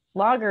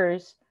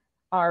 Lagers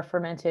are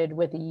fermented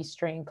with a yeast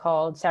strain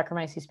called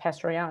Saccharomyces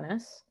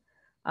pastorianus.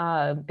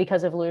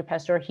 Because of Louis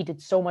Pasteur, he did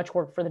so much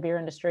work for the beer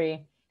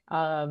industry.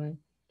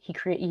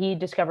 He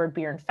discovered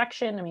beer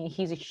infection. I mean,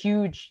 he's a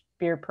huge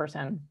beer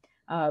person.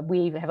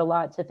 We have a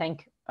lot to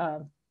thank.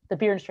 The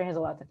beer industry has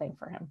a lot to thank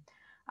for him.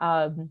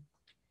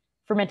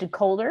 Fermented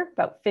colder,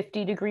 about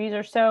 50 degrees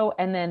or so,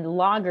 and then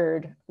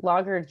lagered.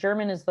 Lagered,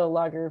 German is the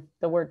lager,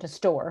 the word to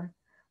store.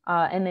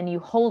 and then you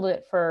hold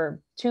it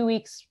for 2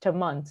 weeks to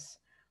months.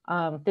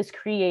 This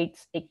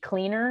creates a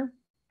cleaner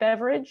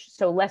beverage,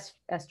 so less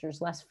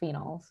esters, less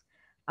phenols.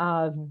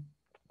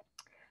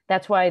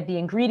 That's why the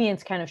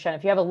ingredients kind of shine.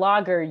 If you have a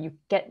lager, you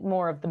get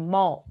more of the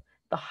malt,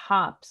 the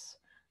hops,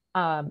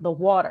 the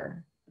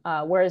water.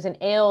 Whereas in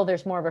ale,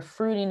 there's more of a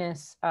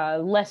fruitiness,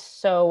 less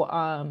so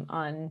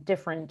on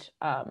different,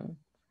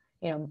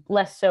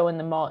 less so in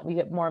the malt. You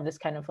get more of this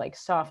kind of like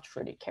soft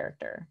fruited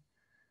character.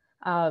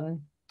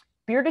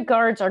 Bearded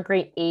guards are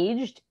great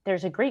aged.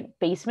 There's a great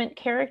basement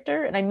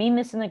character, and I mean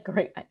this in a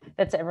great,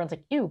 that's everyone's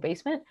like, ew,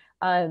 basement.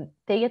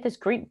 They get this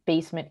great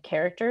basement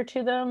character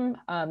to them,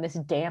 this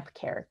damp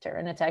character,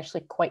 and it's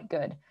actually quite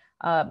good.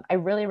 I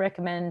really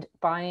recommend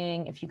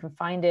buying, if you can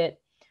find it.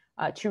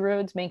 Two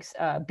Roads makes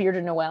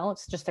Bearded Noel.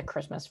 It's just a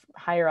Christmas,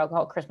 higher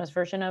alcohol Christmas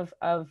version of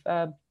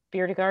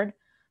Bearded Guard.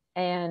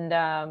 And,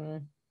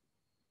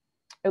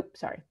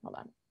 hold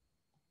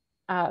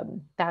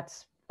on.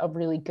 That's a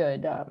really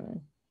good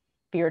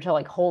beer to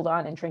like hold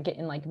on and drink it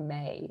in like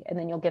May. And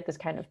then you'll get this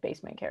kind of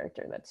basement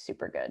character that's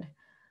super good.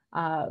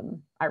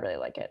 I really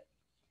like it.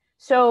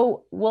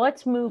 So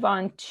let's move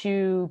on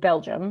to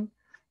Belgium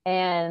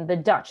and the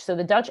Dutch. So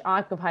the Dutch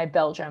occupy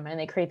Belgium, and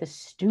they create this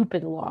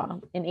stupid law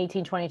in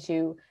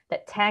 1822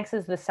 that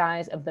taxes the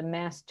size of the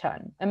mass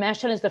tun. A mass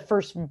tun is the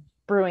first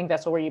brewing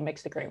vessel where you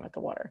mix the grain with the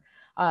water.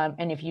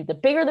 And the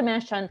bigger the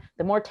mass tun,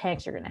 the more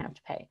tax you're going to have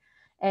to pay.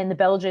 And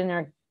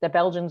the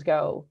Belgians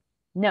go,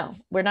 no,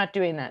 we're not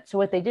doing that. So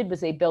what they did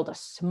was they built a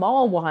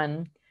small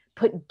one,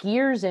 put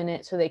gears in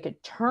it so they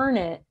could turn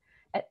it,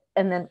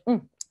 and then,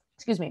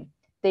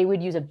 they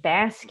would use a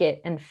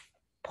basket and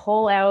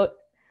pull out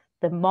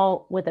the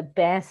malt with a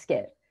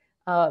basket.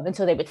 And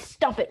so they would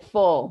stuff it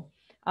full,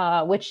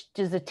 which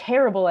is a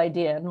terrible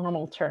idea in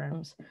normal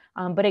terms.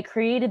 But it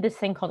created this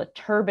thing called a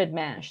turbid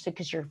mash. So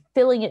because you're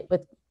filling it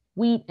with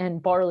wheat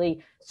and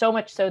barley, so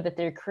much so that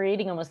they're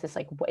creating almost this,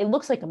 like, it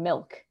looks like a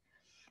milk,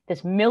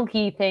 this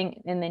milky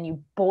thing. And then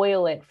you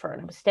boil it for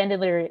an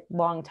extendedly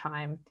long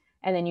time.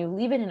 And then you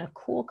leave it in a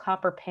cool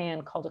copper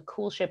pan called a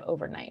coolship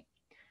overnight.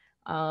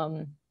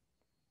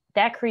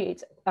 That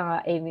creates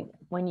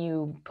when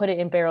you put it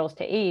in barrels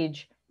to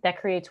age, that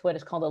creates what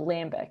is called a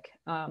lambic.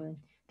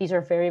 These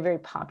are very, very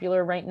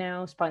popular right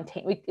now.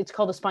 It's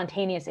called a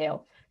spontaneous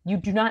ale. You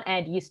do not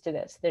add yeast to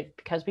this.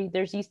 Because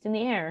there's yeast in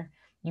the air,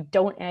 you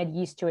don't add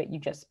yeast to it. You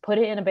just put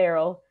it in a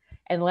barrel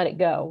and let it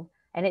go.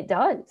 And it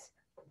does.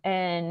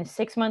 And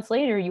 6 months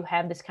later, you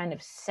have this kind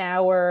of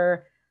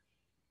sour,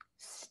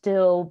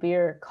 still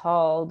beer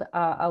called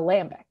a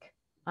lambic.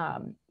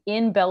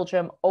 In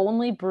Belgium,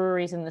 only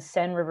breweries in the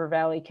Seine River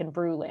Valley can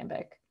brew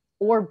lambic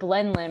or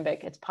blend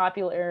lambic. It's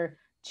popular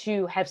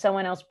to have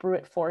someone else brew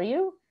it for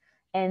you,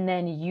 and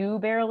then you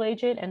barrel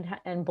age it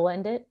and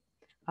blend it.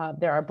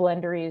 There are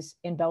blenderies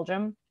in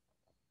Belgium.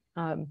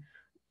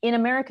 In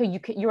America,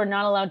 you are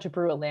not allowed to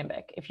brew a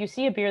lambic. If you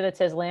see a beer that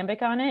says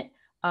lambic on it,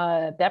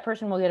 that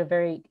person will get a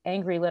very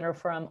angry letter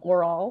from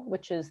Oral,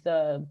 which is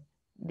the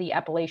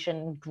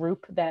appellation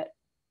group that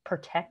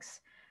protects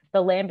the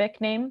lambic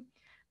name.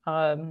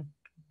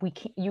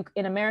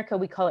 In America,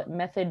 we call it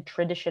method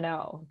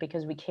traditionnel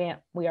because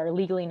we are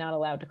legally not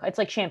allowed to. It's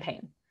like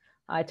champagne.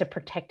 It's a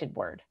protected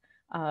word.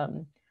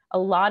 A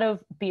lot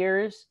of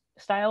beers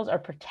styles are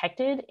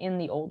protected in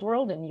the old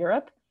world in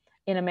Europe.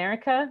 In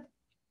America,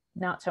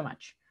 not so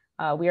much.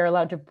 We are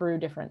allowed to brew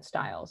different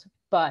styles,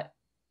 but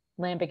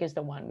lambic is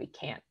the one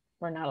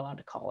we're not allowed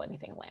to call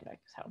anything lambic.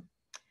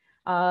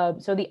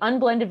 So the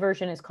unblended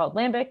version is called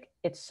lambic.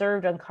 It's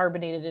served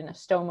uncarbonated in a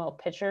stone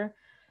pitcher.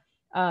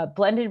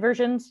 Blended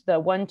versions, the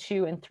 1,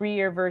 2, and 3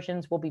 year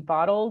versions will be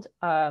bottled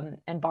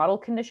and bottle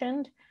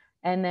conditioned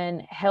and then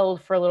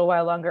held for a little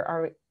while longer,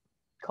 are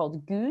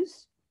called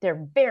goose.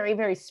 They're very,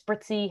 very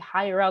spritzy,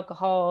 higher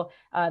alcohol,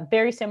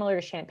 very similar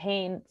to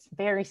champagne. It's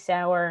very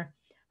sour.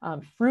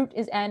 Fruit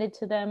is added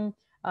to them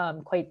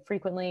quite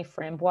frequently.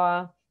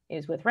 Framboise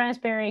is with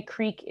raspberry.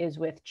 Kriek is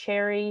with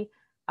cherry.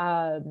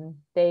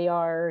 They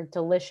are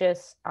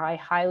delicious. I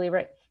highly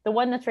recommend. The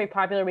one that's very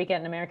popular we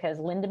get in America is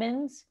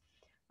Lindemans.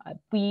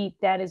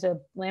 That is a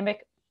lambic.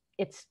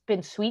 It's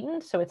been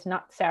sweetened, so it's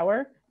not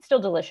sour. It's still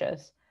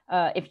delicious.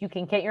 If you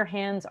can get your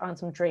hands on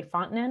some Dre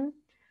Fontenin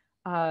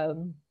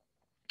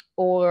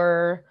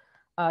or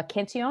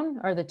Cantillon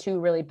are the two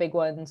really big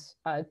ones.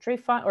 Dre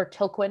Font or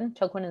Tilquin.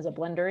 Tilquin is a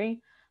blendery.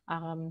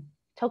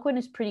 Tilquin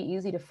is pretty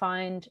easy to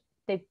find.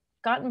 They've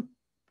gotten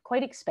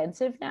quite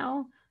expensive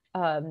now.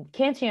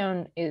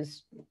 Cantillon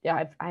is,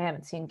 I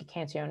haven't seen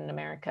Cantillon in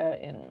America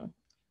in,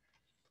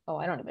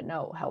 I don't even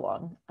know how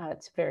long.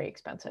 It's very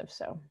expensive.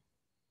 So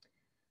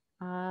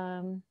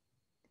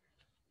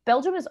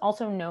Belgium is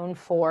also known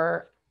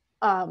for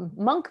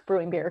monk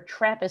brewing beer,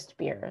 Trappist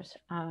beers.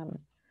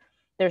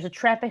 There's a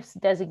Trappist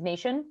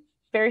designation,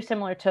 very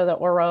similar to the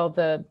Oral,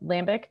 the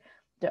lambic,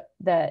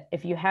 that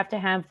if you have to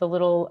have the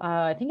little,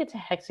 I think it's a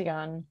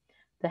hexagon,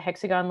 the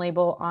hexagon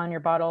label on your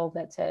bottle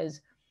that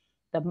says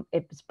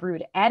it's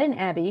brewed at an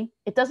abbey.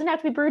 It doesn't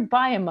have to be brewed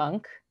by a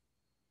monk.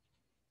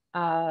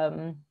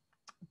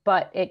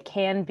 but it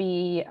can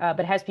be, but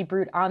it has to be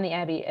brewed on the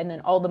Abbey, and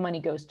then all the money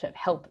goes to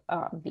help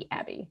the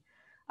Abbey.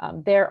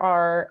 There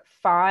are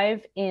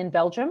 5 in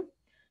Belgium.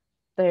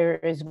 There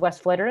is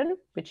West Vleteren,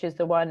 which is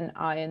the one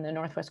in the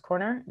northwest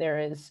corner. There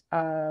is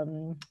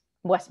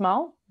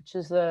Westmalle, which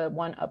is the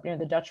one up near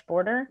the Dutch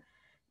border.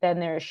 Then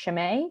there's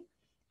Chimay,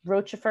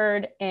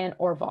 Rochefort, and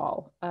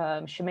Orval.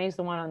 Chimay is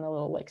the one on the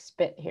little like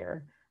spit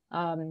here.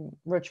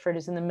 Rochefort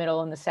is in the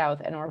middle in the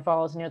south, and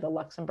Orval is near the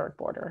Luxembourg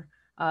border.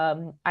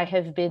 I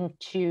have been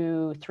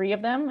to 3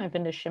 of them. I've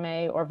been to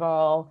Chimay,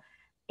 Orval,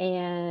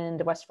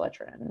 and West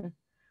Vleteren.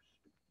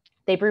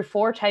 They brew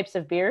 4 types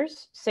of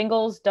beers: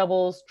 singles,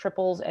 doubles,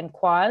 triples, and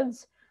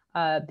quads.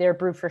 They're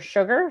brewed for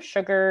sugar.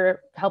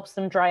 Sugar helps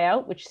them dry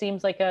out, which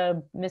seems like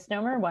a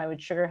misnomer. Why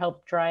would sugar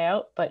help dry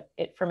out? But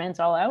it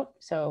ferments all out,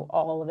 so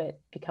all of it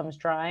becomes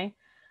dry.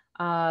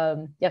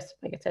 Yes,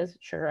 like it says,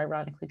 sugar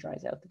ironically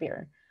dries out the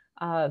beer.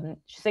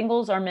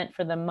 Singles are meant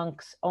for the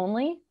monks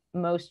only.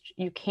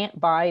 You can't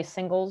buy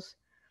singles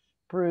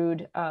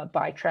brewed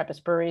by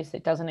Trappist breweries.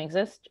 It doesn't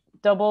exist.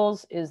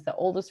 Doubles is the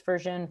oldest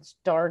version. It's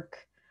dark,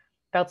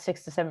 about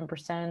 6 to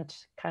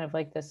 7%, kind of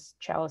like this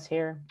chalice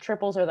here.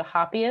 Triples are the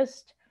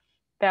hoppiest,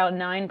 about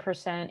 9%,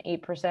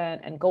 8%,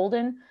 and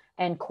golden.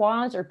 And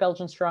quads or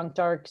Belgian strong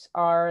darks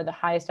are the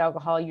highest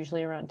alcohol,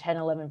 usually around 10,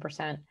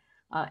 11%,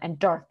 and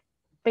dark,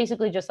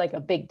 basically just like a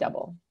big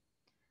double.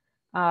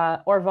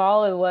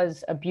 Orval, it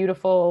was a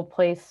beautiful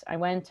place. I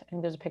went,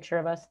 and there's a picture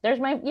of us. There's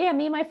me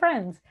and my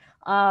friends.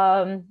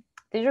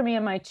 These are me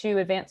and my 2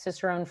 advanced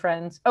Cicerone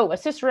friends. Oh, a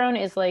Cicerone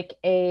is like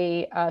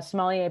a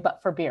sommelier,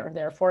 but for beer.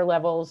 There are 4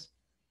 levels.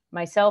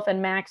 Myself and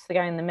Max, the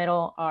guy in the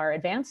middle, are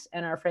advanced,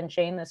 and our friend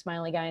Shane, the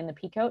smiley guy in the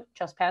peacoat,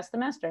 just passed the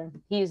master.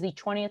 He is the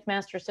 20th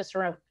master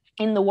Cicerone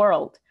in the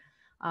world.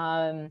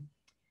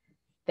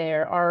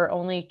 There are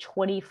only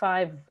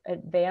 25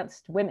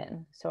 advanced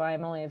women, so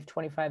I'm only of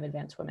 25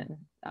 advanced women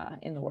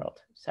in the world.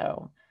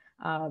 So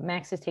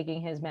Max is taking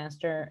his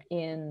master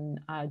in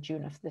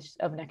June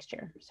of next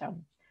year. So,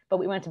 but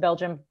we went to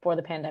Belgium for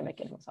the pandemic,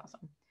 and it was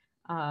awesome.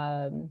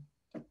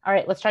 All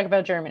right, let's talk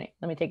about Germany.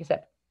 Let me take a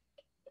sip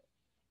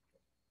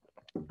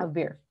of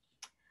beer.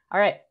 All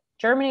right,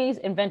 Germany's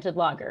invented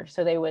lager.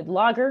 So they would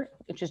lager,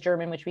 which is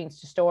German, which means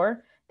to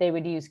store. They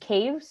would use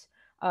caves,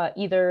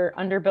 either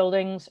under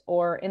buildings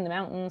or in the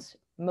mountains,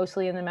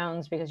 mostly in the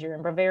mountains because you're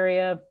in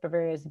Bavaria.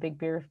 Bavaria is the big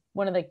beer,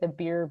 one of like the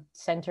beer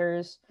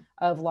centers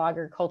of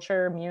lager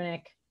culture.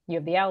 Munich, you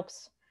have the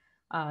Alps.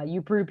 You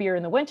brew beer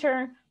in the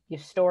winter. You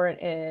store it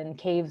in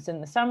caves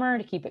in the summer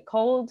to keep it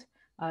cold.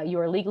 You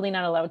are legally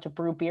not allowed to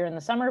brew beer in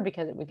the summer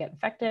because it would get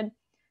infected.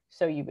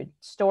 So you would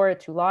store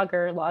it to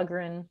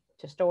lagern,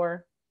 to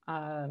store.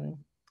 Then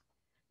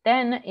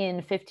in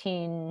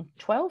 1512,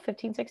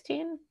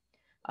 1516,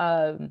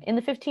 in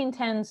the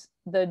 1510s,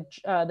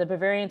 the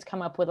Bavarians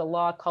come up with a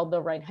law called the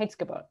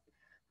Reinheitsgebot.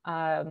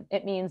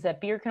 It means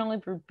that beer can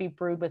only be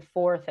brewed with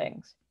 4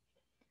 things: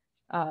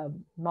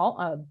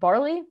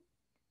 barley,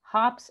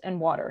 hops,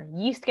 and water.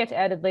 Yeast gets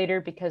added later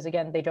because,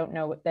 again, they don't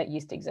know that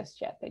yeast exists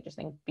yet. They just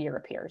think beer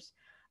appears.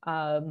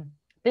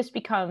 This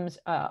becomes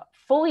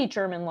fully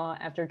German law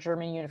after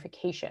German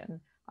unification.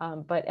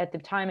 But at the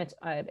time,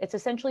 it's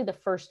essentially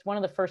one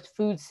of the first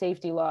food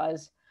safety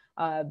laws.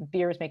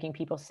 Beer is making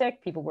people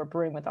sick. People were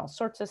brewing with all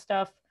sorts of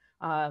stuff.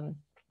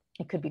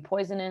 It could be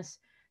poisonous.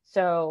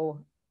 So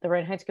the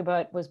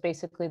Reinheitsgebot was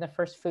basically the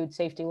first food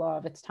safety law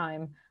of its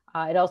time.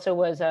 It also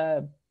was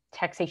a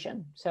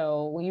taxation.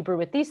 So when you brew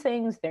with these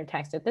things, they're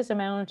taxed at this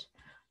amount.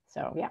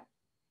 So yeah.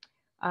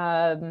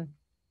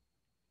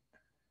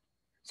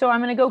 So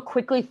I'm going to go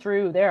quickly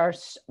through. There are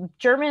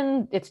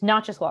German, it's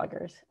not just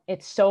lagers.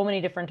 It's so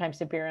many different types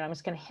of beer, and I'm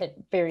just going to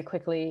very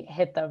quickly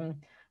hit them.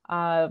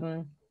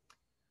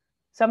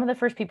 Some of the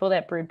first people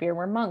that brewed beer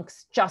were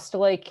monks, just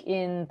like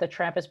in the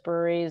Trappist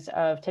breweries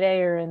of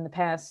today or in the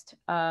past.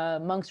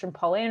 Monks from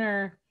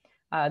Paulaner,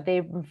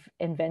 they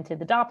invented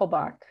the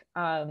Doppelbock.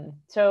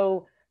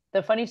 So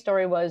the funny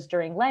story was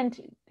during Lent,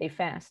 they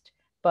fast,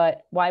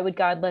 but why would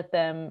God let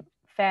them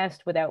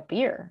fast without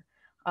beer?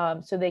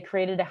 So they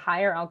created a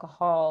higher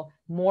alcohol,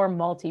 more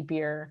malty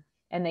beer,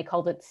 and they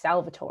called it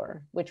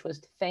Salvator, which was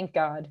to thank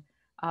God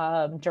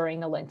during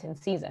the Lenten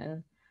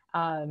season.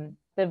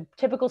 The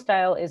typical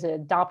style is a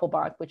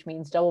Doppelbock, which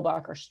means double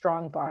bock or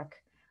strong bock.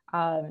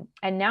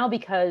 And now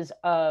because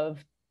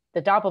of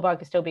the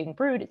Doppelbock is still being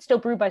brewed, it's still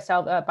brewed by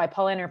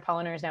Paulaner.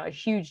 Paulaner is now a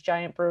huge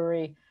giant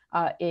brewery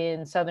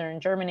in southern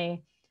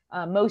Germany.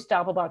 Most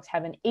Doppelbocks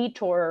have an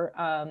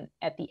Ator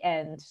at the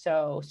end.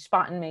 So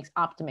Spaten makes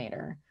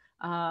Optimator.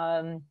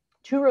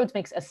 Two Roads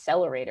makes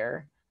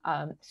Accelerator.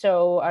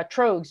 So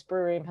Trogs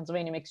Brewery in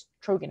Pennsylvania makes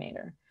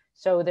Troganator.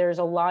 So there's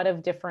a lot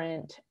of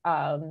different,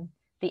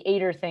 the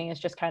Ator thing is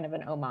just kind of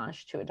an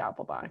homage to a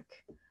Doppelbock.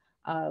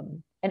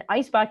 An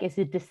Eisbock is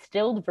a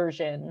distilled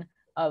version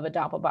of a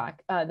Doppelbock.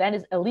 That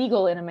is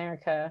illegal in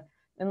America.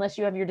 Unless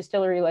you have your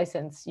distillery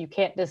license, you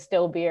can't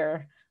distill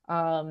beer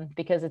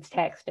because it's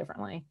taxed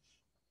differently.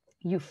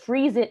 You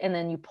freeze it and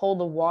then you pull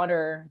the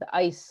water, the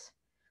ice,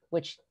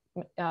 which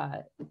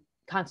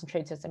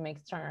concentrates as it makes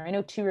it stronger. I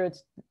know Two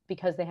Roads,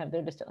 because they have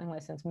their distilling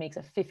license, makes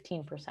a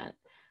 15%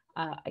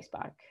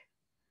 Eisbock.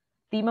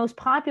 The most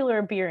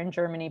popular beer in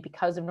Germany,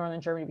 because of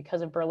Northern Germany,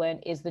 because of Berlin,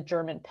 is the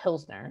German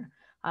Pilsner.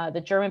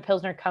 The German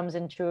Pilsner comes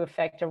into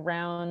effect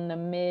around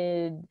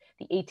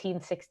the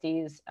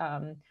 1860s.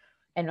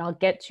 And I'll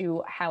get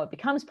to how it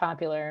becomes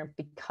popular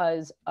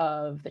because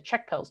of the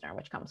Czech Pilsner,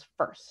 which comes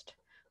first.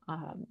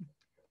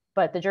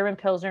 But the German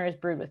Pilsner is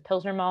brewed with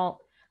Pilsner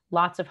malt,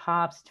 lots of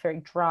hops. It's very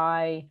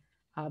dry,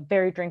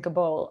 very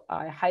drinkable.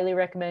 I highly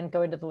recommend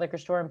going to the liquor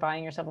store and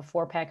buying yourself a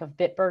 4-pack of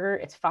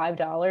Bitburger. It's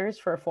 $5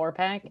 for a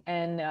 4-pack,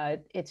 and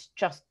it's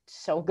just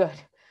so good.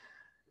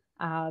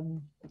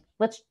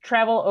 Let's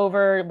travel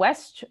over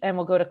west, and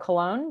we'll go to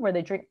Cologne, where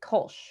they drink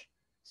Kolsch.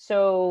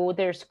 So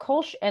there's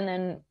Kolsch, and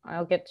then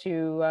I'll get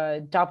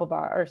to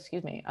Dusseldorf.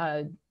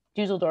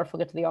 We'll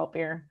get to the alt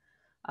beer.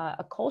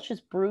 A Kolsch is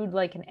brewed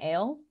like an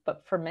ale,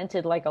 but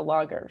fermented like a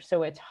lager.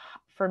 So it's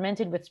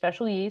fermented with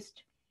special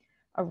yeast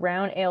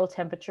around ale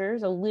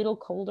temperatures, a little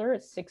colder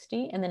at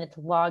 60, and then it's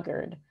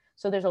lagered.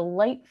 So there's a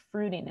light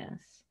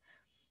fruitiness.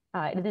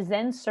 It is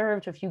then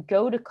served, if you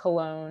go to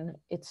Cologne,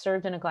 it's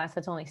served in a glass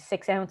that's only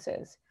 6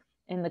 ounces.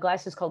 And the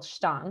glass is called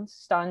Stange.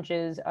 Stange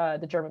is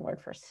the German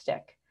word for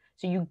stick.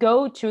 So you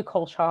go to a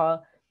Kolsch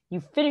hall, you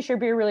finish your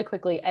beer really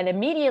quickly, and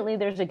immediately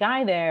there's a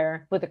guy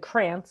there with a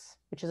krantz,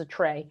 which is a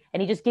tray,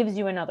 and he just gives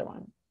you another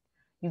one.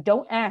 You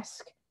don't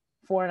ask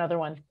for another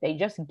one. They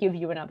just give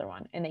you another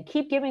one. And they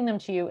keep giving them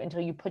to you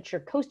until you put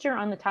your coaster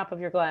on the top of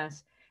your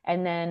glass.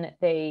 And then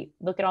they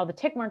look at all the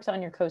tick marks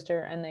on your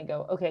coaster and they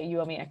go, okay,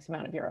 you owe me X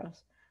amount of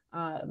euros.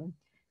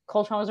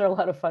 Kolsch halls are a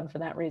lot of fun for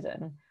that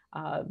reason.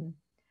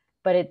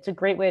 But it's a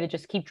great way to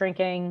just keep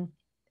drinking.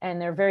 And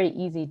they're very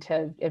easy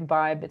to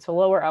imbibe. It's a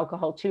lower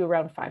alcohol too,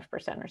 around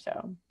 5% or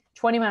so.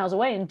 20 miles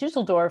away in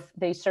Dusseldorf,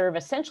 they serve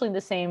essentially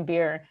the same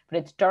beer, but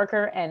it's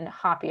darker and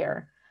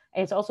hoppier.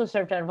 And it's also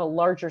served out of a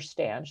larger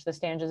stange. The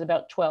stange is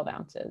about 12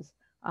 ounces.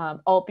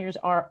 Alt beers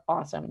are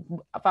awesome.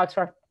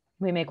 Foxtrot,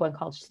 we make one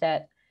called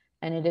Stett,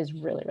 and it is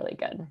really, really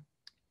good.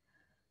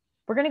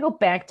 We're going to go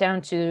back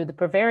down to the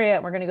Bavaria,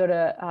 and we're going to go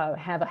to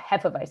have a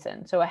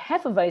Hefeweizen. So a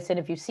Hefeweizen,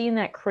 if you've seen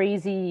that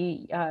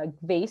crazy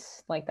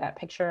vase, like that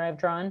picture I've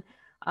drawn,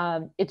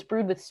 it's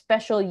brewed with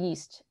special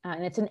yeast,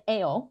 and it's an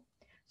ale.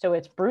 So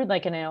it's brewed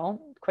like an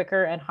ale,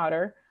 quicker and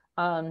hotter.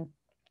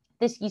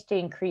 This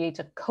yeasting creates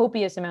a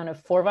copious amount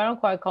of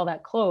 4-vinyl call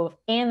that clove,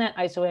 and that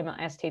isoamyl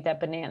acetate, that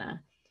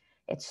banana.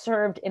 It's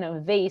served in a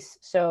vase,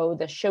 so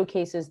the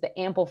showcases the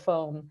ample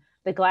foam.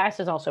 The glass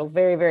is also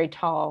very, very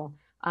tall,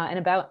 and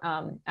about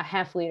a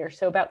half liter,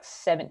 so about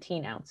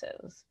 17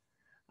 ounces.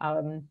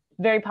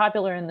 Very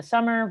popular in the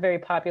summer, very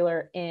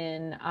popular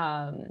in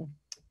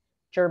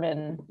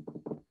German,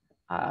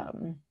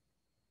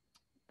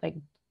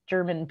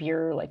 German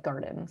beer like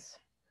gardens.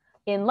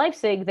 In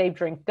Leipzig, they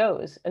drink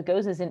Goes. A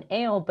Goes is an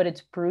ale, but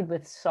it's brewed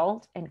with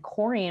salt and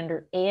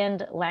coriander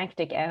and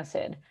lactic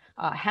acid.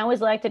 How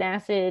is lactic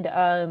acid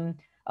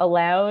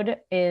allowed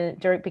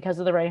because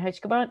of the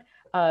Reinheitsgebot?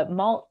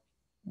 Malt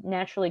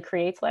naturally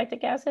creates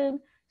lactic acid,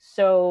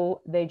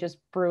 so they just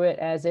brew it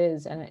as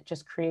is, and it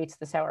just creates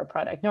the sour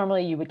product.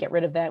 Normally, you would get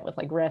rid of that with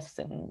like rests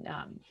and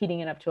heating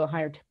it up to a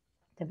higher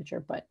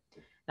temperature, but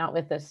not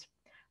with this.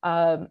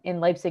 In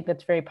Leipzig,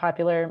 that's very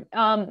popular.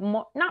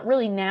 Not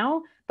really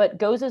now, but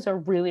Goses are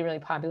really, really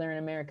popular in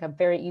America.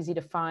 Very easy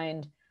to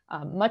find.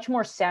 Much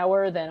more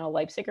sour than a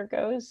Leipziger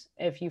Gose.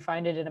 If you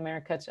find it in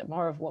America, it's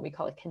more of what we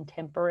call a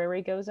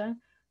contemporary Gose.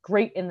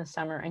 Great in the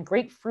summer and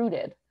great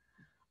fruited.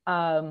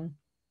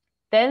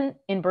 Then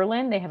in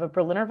Berlin, they have a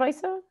Berliner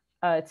Weisse.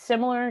 It's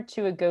similar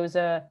to a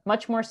Gose,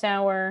 much more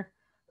sour,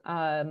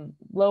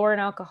 lower in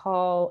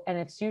alcohol, and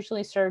it's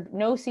usually served,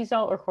 no sea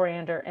salt or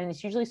coriander, and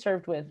it's usually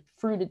served with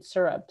fruited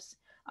syrups.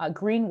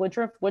 Green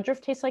Woodruff. Woodruff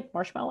tastes like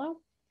marshmallow.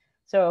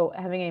 So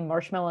having a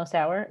marshmallow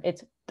sour,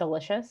 it's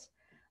delicious.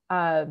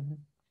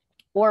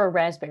 Or a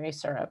raspberry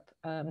syrup.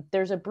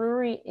 There's a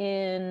brewery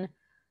in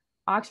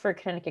Oxford,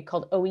 Connecticut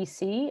called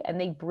OEC,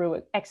 and they brew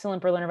an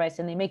excellent Berliner Weisse,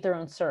 and they make their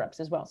own syrups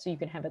as well, so you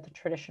can have it the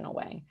traditional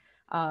way.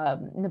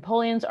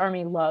 Napoleon's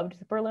army loved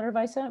the Berliner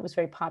Weisse. It was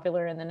very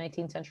popular in the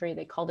 19th century.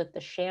 They called it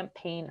the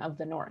champagne of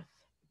the North.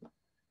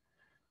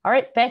 All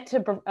right, back to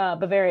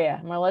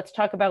Bavaria. Well, let's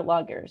talk about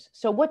lagers.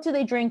 So what do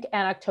they drink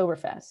at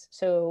Oktoberfest?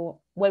 So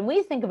when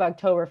we think of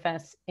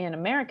Oktoberfest in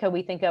America,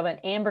 we think of an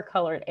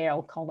amber-colored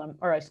ale called a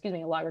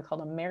lager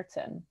called a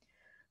Märzen.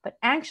 But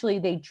actually,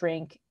 they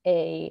drink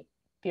a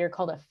beer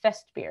called a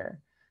Fest beer,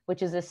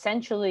 which is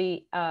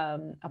essentially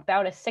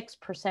about a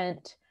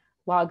 6%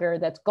 lager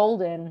that's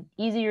golden,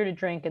 easier to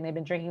drink, and they've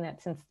been drinking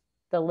that since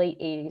the late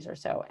 80s or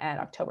so at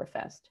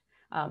Oktoberfest.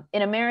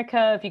 In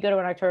America, if you go to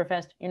an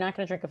Oktoberfest, you're not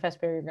going to drink a Fest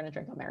beer, you're going to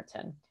drink a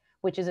Märzen,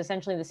 which is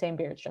essentially the same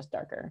beer, it's just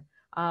darker.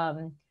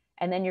 And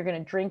then you're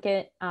going to drink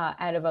it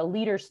out of a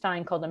liter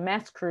stein called a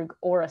Maßkrug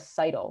or a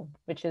Seidel,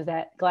 which is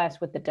that glass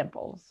with the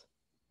dimples.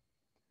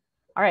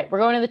 All right, we're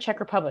going to the Czech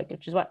Republic,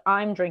 which is what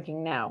I'm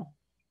drinking now.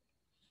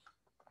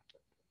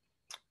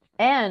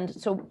 And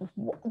so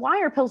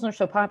why are Pilsner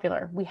so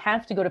popular? We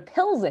have to go to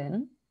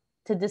Pilsen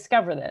to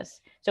discover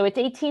this. So it's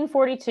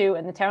 1842,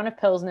 and the town of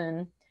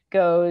Pilsen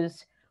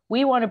goes,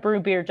 we want to brew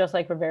beer just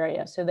like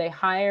Bavaria. So they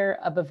hire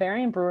a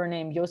Bavarian brewer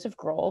named Josef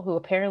Groll, who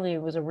apparently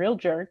was a real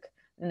jerk,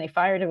 and they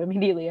fired him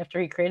immediately after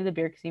he created the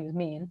beer because he was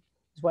mean.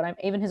 Is what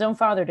even his own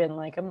father didn't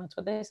like him. That's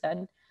what they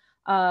said.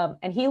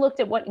 And he looked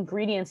at what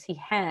ingredients he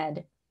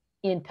had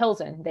in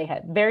Pilsen. They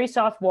had very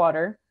soft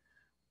water,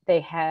 they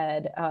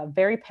had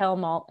very pale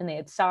malt, and they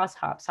had sauce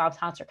hops. Sauce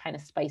hops are kind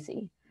of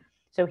spicy.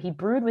 So he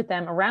brewed with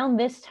them. Around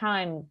this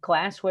time,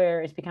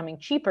 glassware is becoming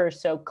cheaper,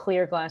 so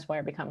clear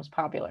glassware becomes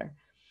popular.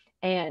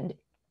 And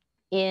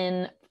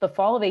in the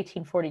fall of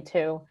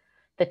 1842,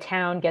 the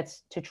town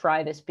gets to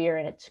try this beer,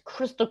 and it's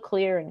crystal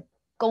clear and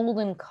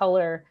golden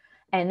color,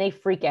 and they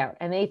freak out,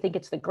 and they think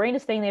it's the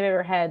greatest thing they've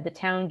ever had. The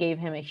town gave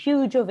him a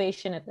huge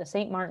ovation at the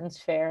St. Martin's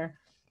Fair,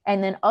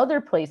 and then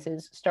other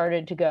places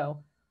started to go,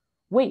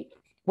 wait,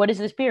 what is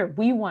this beer?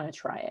 We want to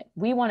try it.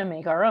 We want to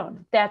make our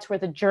own. That's where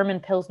the German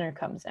Pilsner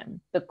comes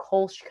in. The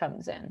Kolsch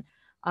comes in.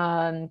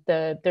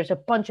 There's a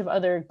bunch of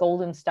other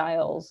golden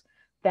styles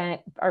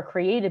that are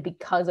created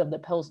because of the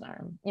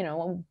Pilsner. You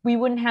know, we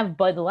wouldn't have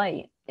Bud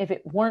Light if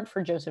it weren't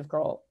for Josef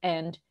Groll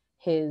and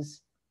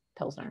his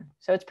Pilsner.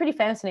 So it's pretty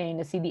fascinating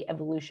to see the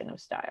evolution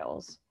of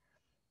styles.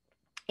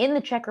 In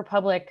the Czech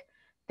Republic,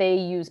 they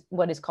use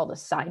what is called a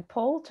side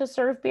pull to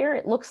serve beer.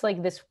 It looks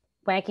like this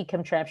wacky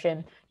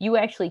contraption. You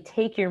actually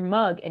take your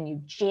mug and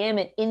you jam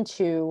it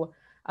into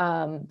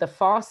the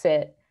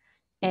faucet,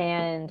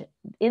 and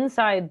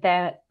inside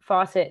that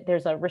faucet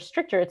there's a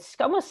restrictor. It's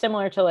almost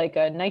similar to like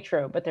a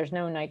nitro, but there's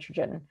no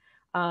nitrogen,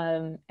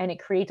 and it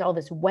creates all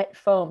this wet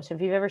foam. So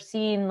if you've ever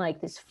seen like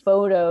these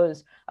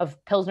photos of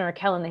Pilsner or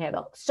Kellen, they have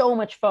so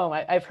much foam.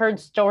 I've heard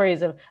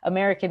stories of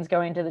Americans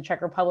going to the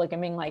Czech Republic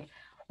and being like,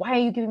 why are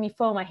you giving me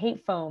foam? I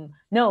hate foam.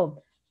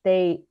 No,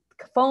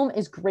 foam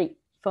is great.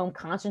 Foam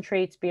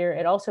concentrates beer.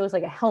 It also is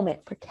like a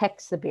helmet,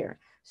 protects the beer.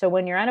 So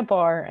when you're at a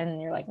bar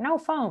and you're like, no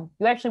foam,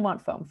 you actually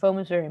want foam. Foam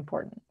is very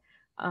important.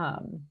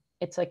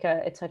 It's like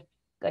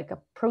a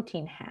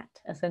protein hat,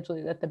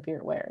 essentially, that the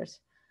beer wears.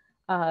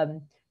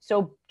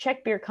 So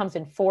Czech beer comes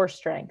in 4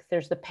 strengths.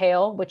 There's the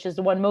pale, which is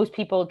the one most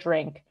people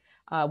drink.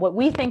 What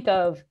we think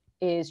of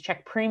is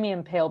Czech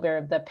premium pale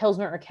beer, the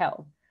Pilsner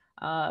Urquell.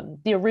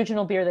 The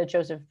original beer that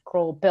Josef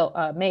Groll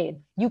made.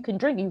 You can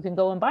drink, you can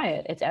go and buy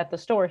it. It's at the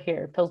store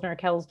here. Pilsner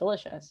Urquell is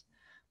delicious.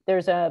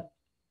 There's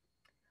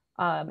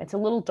it's a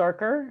little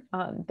darker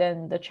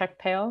than the Czech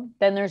pale.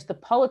 Then there's the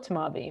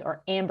Politomavy,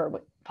 or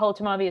amber.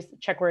 Politomavy is the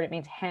Czech word. It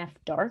means half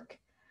dark.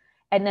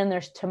 And then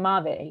there's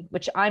Tmavy,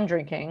 which I'm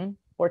drinking,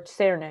 or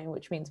Czerny,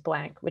 which means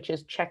black, which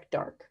is Czech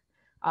dark.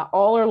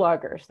 All are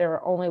lagers. There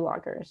are only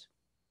lagers.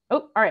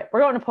 Oh, all right.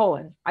 We're going to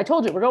Poland. I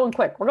told you, we're going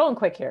quick. We're going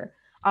quick here.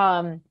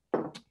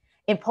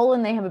 In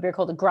Poland, they have a beer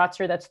called a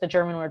Grotzer. That's the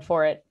German word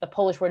for it. The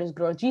Polish word is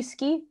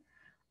grodziski.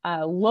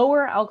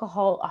 Lower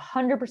alcohol,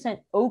 100%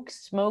 oak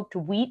smoked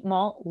wheat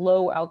malt,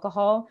 low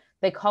alcohol.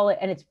 They call it,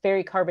 and it's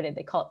very carbonated,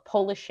 they call it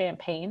Polish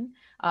champagne.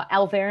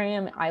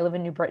 Alvarium, I live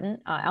in New Britain.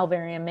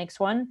 Alvarium makes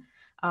one.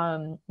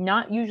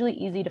 Not usually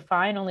easy to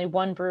find. Only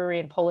one brewery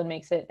in Poland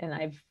makes it,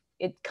 and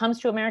it comes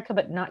to America,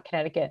 but not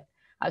Connecticut.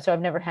 So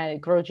I've never had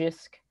it.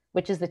 Grodzisk,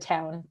 which is the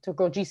town. So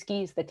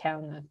Grodziski is the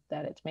town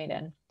that it's made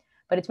in.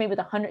 But it's made with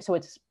 100, so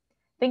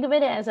think of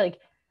it as like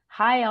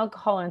high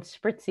alcohol and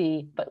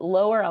spritzy, but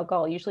lower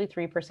alcohol, usually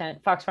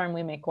 3%. Fox Farm,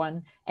 we make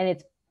one, and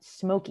it's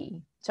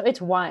smoky. So it's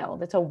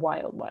wild. It's a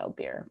wild, wild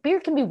beer. Beer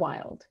can be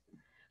wild.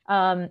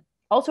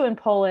 Also in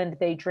Poland,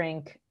 they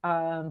drink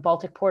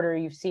Baltic Porter.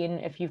 You've seen,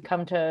 if you've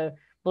come to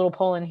Little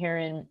Poland here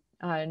in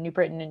New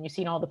Britain, and you've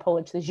seen all the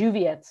Polish, the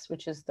Żywiec,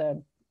 which is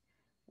the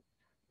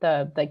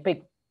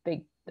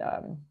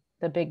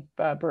big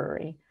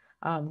brewery.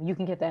 You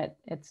can get that.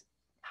 It's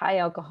high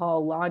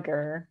alcohol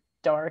lager,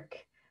 dark.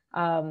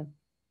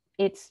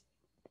 It's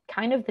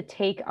kind of the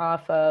take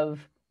off of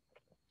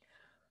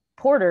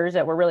porters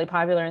that were really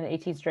popular in the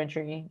 18th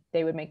century.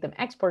 They would make them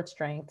export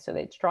strength, so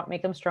they'd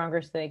make them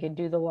stronger so they could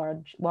do the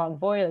long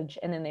voyage,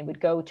 and then they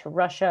would go to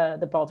Russia,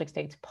 the Baltic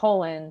states,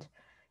 Poland,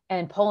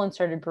 and Poland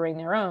started brewing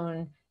their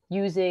own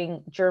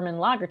using German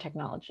lager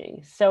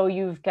technology. So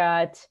you've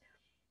got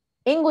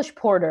English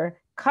porter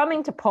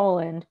coming to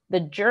Poland,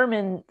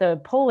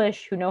 the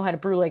Polish who know how to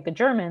brew like the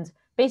Germans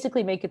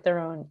basically make it their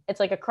own. It's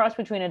like a cross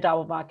between a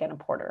Doppelbock and a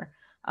porter.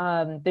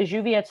 The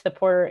Żywiec, the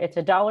porter, it's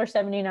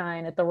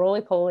 $1.79 at the Roly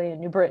Poly in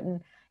New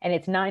Britain, and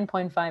it's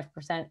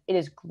 9.5%. It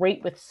is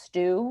great with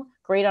stew,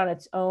 great on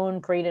its own,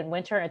 great in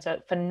winter. It's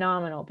a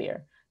phenomenal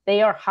beer.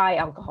 They are high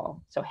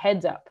alcohol, so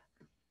heads up.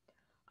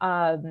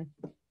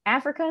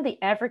 Africa, the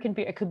African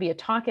beer, it could be a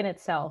talk in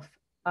itself.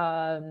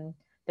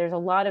 There's a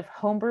lot of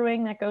home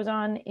brewing that goes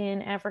on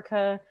in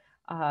Africa.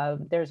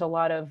 There's a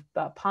lot of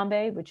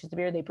Pombe, which is the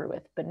beer they brew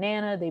with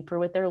banana. They brew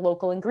with their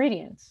local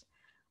ingredients,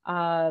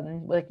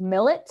 like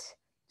millet,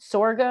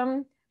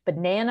 sorghum,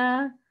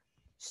 banana,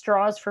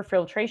 straws for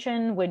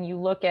filtration. When you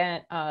look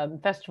at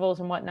festivals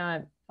and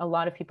whatnot, a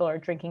lot of people are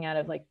drinking out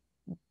of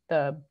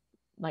the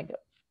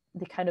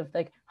kind of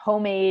like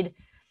homemade.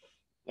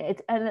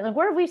 And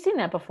where have we seen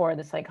that before?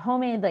 This like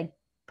homemade like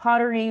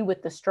pottery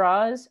with the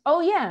straws. Oh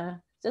yeah,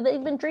 so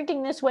they've been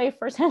drinking this way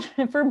for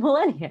for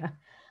millennia.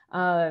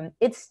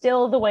 It's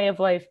still the way of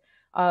life.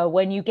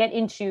 When you get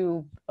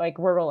into like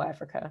rural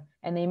Africa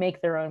and they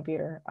make their own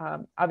beer,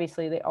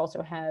 obviously they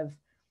also have,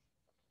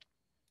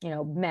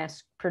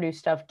 mass produced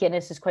stuff.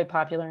 Guinness is quite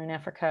popular in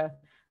Africa.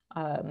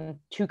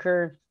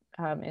 Tuker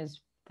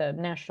is the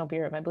national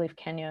beer of, I believe,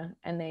 Kenya,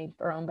 and they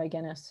are owned by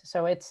Guinness.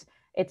 So it's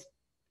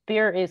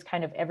beer is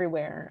kind of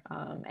everywhere,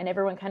 and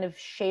everyone kind of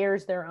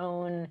shares their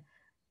own.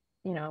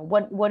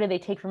 What do they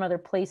take from other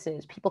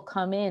places? People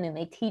come in and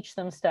they teach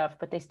them stuff,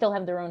 but they still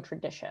have their own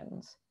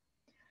traditions.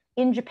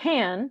 In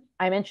Japan,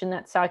 I mentioned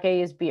that sake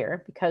is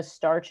beer because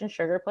starch and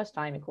sugar plus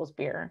time equals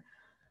beer.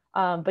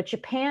 But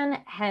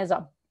Japan has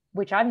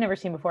which I've never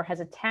seen before,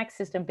 has a tax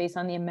system based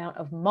on the amount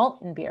of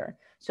malt in beer.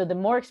 So the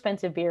more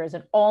expensive beer is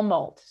an all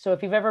malt. So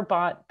if you've ever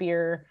bought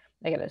beer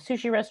like at a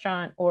sushi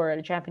restaurant or at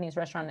a Japanese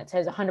restaurant, it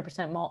says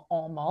 100% malt,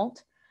 all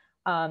malt.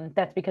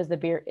 That's because the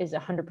beer is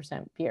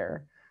 100%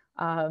 beer.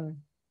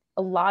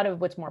 A lot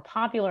of what's more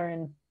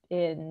popular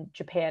in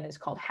Japan is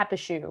called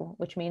happishu,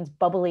 which means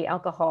bubbly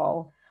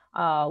alcohol,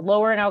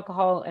 lower in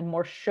alcohol and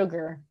more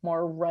sugar,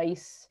 more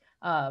rice,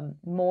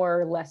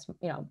 more or less,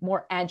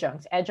 more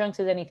adjuncts. Adjuncts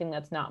is anything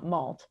that's not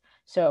malt.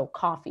 So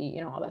coffee,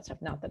 all that stuff,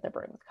 not that they're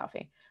brewing with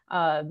coffee.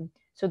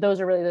 So those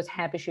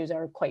happishu's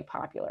are quite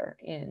popular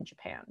in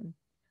Japan.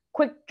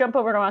 Quick jump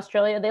over to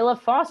Australia. They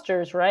love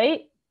Fosters,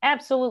 right?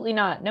 Absolutely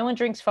not. No one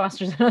drinks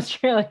Fosters in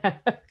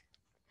Australia.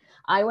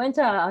 I went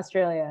to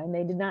Australia and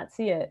they did not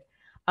see it.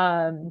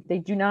 They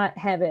do not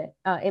have it.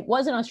 It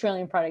was an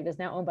Australian product. It's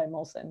now owned by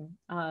Molson.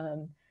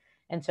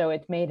 And so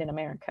it's made in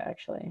America,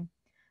 actually.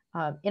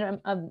 In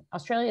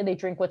Australia, they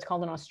drink what's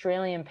called an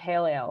Australian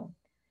Pale Ale.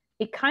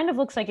 It kind of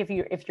looks like if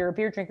you're a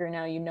beer drinker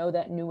now,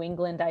 that New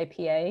England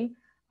IPA.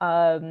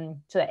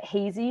 So that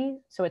hazy.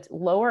 So it's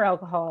lower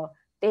alcohol,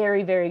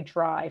 very, very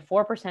dry,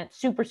 4%,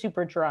 super,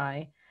 super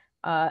dry.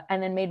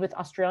 And then made with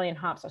Australian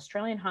hops.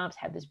 Australian hops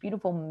have this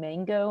beautiful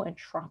mango and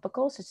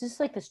tropical. So it's just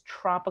like this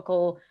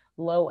tropical,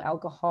 low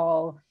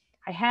alcohol.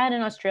 I had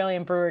an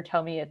Australian brewer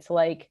tell me it's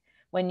like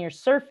when you're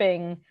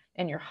surfing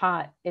and you're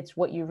hot, it's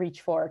what you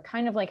reach for,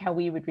 kind of like how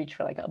we would reach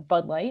for like a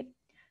Bud Light.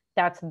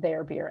 That's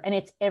their beer. And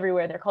it's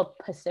everywhere. They're called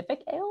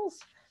Pacific Ales.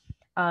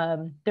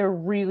 They're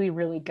really,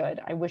 really good.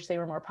 I wish they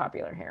were more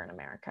popular here in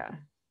America.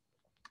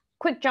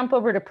 Quick jump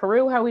over to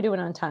Peru. How are we doing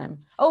on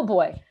time? Oh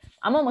boy,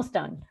 I'm almost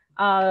done.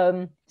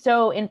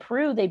 So in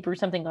Peru, they brew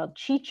something called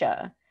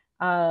chicha.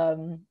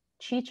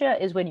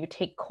 Chicha is when you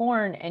take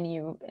corn and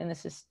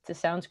this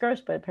sounds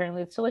gross, but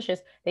apparently it's delicious.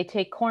 They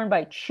take corn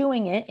by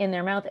chewing it in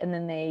their mouth, and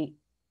then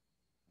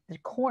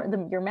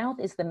your mouth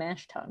is the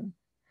mash tun.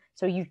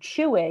 So you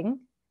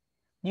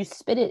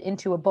spit it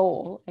into a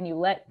bowl and you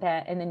let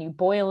that, and then you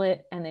boil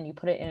it, and then you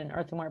put it in an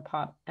earthenware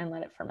pot and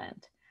let it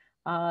ferment.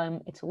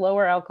 It's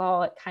lower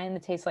alcohol. It kind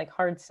of tastes like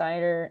hard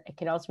cider. It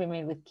can also be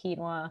made with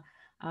quinoa.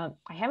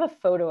 I have a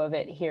photo of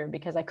it here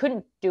because I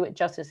couldn't do it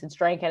justice. It's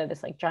drank out of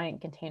this like giant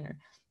container.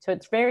 So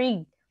it's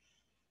very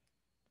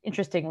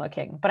interesting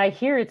looking, but I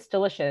hear it's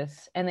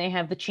delicious. And they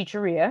have the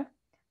chicharia.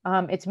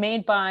 It's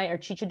made by, or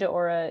chicha de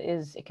ora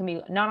it can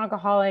be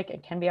non-alcoholic.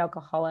 It can be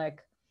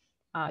alcoholic,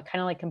 kind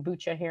of like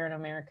kombucha here in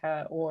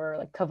America, or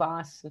like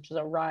kvass, which is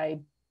a rye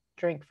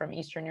drink from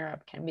Eastern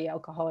Europe. Can be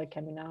alcoholic,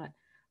 can be not.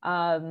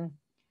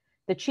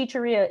 The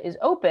chicharia is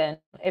open.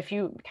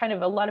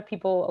 A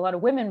lot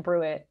of women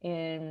brew it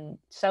in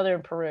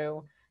southern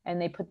Peru, and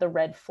they put the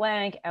red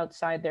flag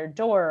outside their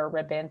door, or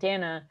red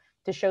bandana,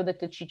 to show that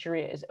the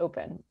chicharia is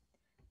open.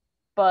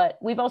 But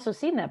we've also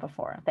seen that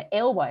before. The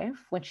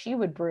alewife, when she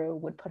would brew,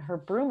 would put her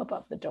broom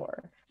above the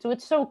door. So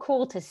it's so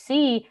cool to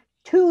see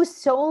two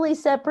solely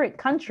separate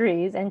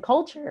countries and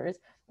cultures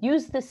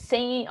use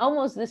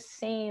almost the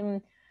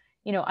same,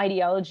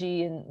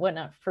 ideology and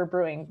whatnot for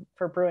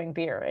brewing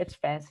beer. It's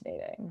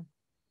fascinating.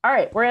 All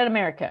right, we're at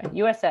America,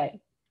 USA.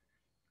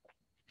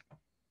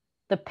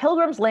 The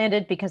Pilgrims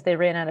landed because they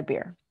ran out of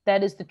beer.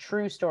 That is the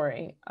true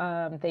story.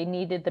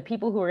 The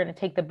people who were going to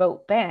take the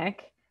boat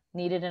back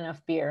needed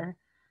enough beer.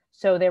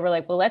 So they were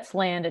like, well, let's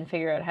land and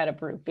figure out how to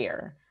brew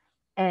beer.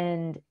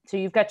 And so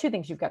you've got two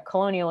things. You've got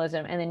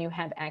colonialism, and then you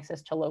have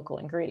access to local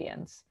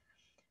ingredients.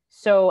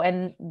 So,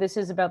 and this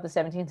is about the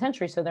 17th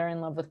century, so they're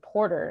in love with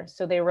porter.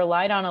 So they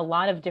relied on a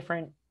lot of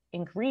different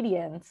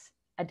ingredients,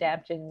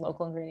 adapting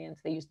local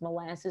ingredients. They used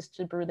molasses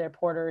to brew their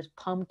porters,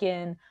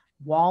 pumpkin,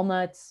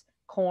 walnuts,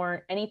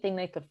 corn, anything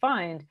they could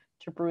find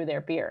to brew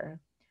their beer.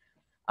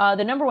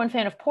 The number one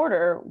fan of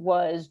porter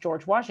was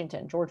George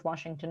Washington. George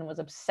Washington was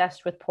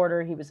obsessed with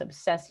porter. He was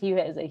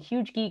a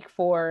huge geek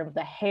for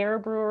the Hare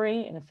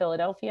Brewery in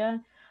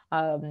Philadelphia.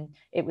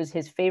 It was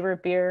his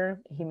favorite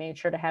beer. He made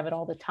sure to have it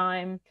all the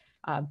time.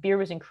 Beer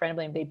was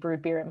they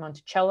brewed beer at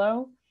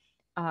Monticello.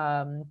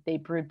 They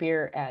brewed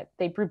beer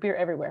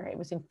everywhere. It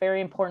was a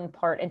very important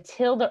part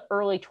until the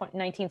early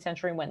 19th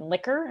century, when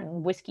liquor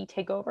and whiskey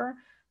take over.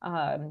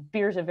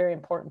 Beer is a very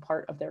important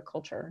part of their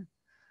culture.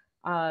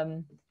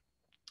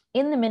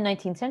 In the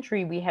mid-19th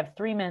century, we have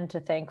three men to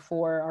thank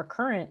for our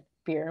current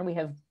beer. We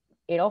have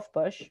Adolf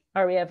Busch,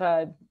 or we have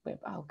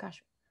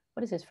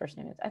what is his first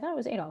name? I thought it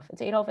was Adolf.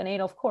 It's Adolf and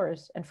Adolf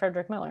Kors and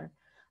Frederick Miller.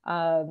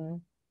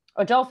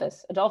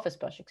 Adolphus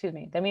Busch, excuse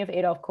me. Then we have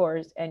Adolf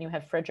Kors and you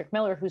have Frederick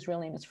Miller, whose real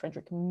name is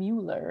Frederick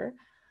Mueller.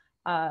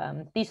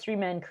 These three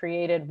men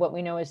created what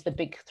we know as the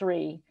big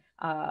three,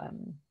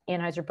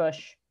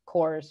 Anheuser-Busch,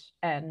 Kors,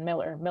 and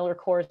Miller. Miller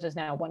Kors is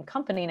now one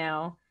company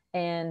now,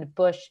 and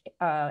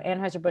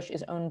Anheuser-Busch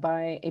is owned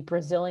by a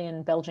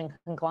Brazilian-Belgian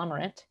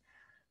conglomerate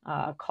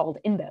called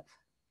InBev.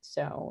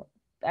 So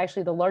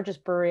actually the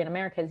largest brewery in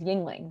America is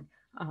Yuengling,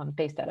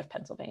 based out of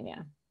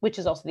Pennsylvania, which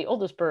is also the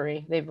oldest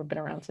brewery. They've been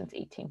around since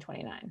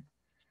 1829.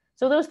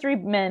 So those three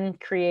men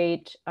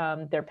create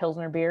their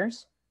Pilsner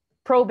beers.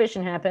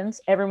 Prohibition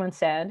happens. Everyone's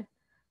sad.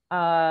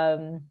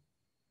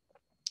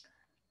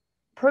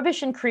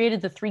 Prohibition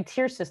created the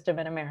three-tier system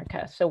in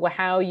America. So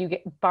how you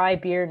buy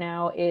beer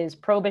now is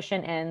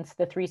Prohibition ends,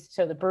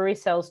 so the brewery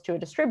sells to a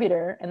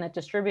distributor, and that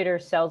distributor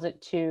sells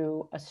it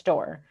to a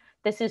store.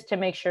 This is to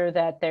make sure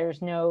that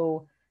there's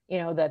no,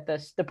 that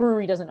the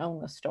brewery doesn't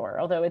own the store,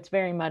 although it's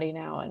very muddy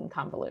now and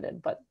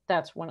convoluted, but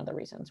that's one of the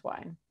reasons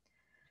why.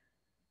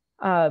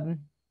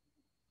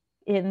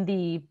 In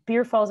the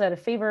beer falls out of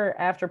favor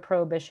after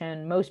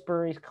Prohibition, most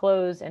breweries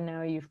close, and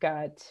now you've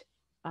got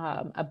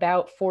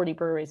about 40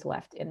 breweries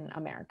left in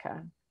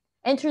America.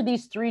 Enter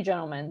these three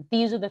gentlemen.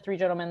 These are the three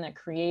gentlemen that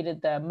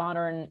created the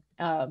modern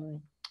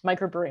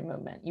microbrewery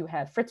movement. You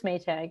have Fritz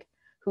Maytag,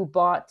 who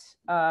bought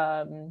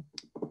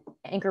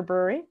Anchor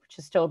Brewery, which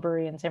is still a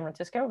brewery in San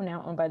Francisco,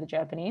 now owned by the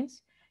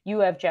Japanese. You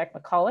have Jack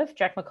McAuliffe.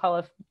 Jack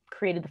McAuliffe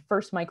created the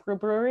first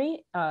microbrewery,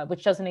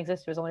 which doesn't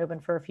exist. It was only open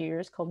for a few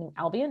years, called New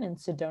Albion in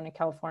Sedona,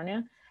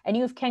 California. And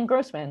you have Ken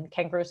Grossman.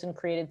 Ken Grossman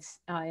created,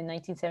 in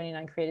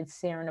 1979, created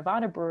Sierra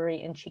Nevada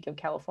Brewery in Chico,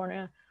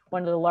 California,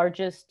 one of the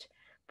largest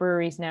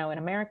breweries now in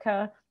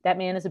America. That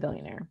man is a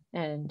billionaire,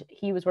 and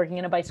he was working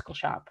in a bicycle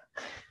shop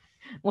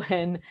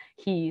when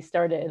he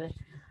started.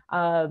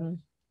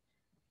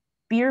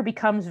 Beer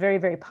becomes very,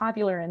 very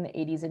popular in the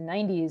 80s and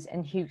 90s,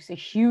 and it's a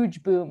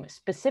huge boom,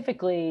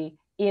 specifically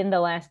in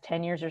the last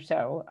 10 years or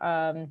so.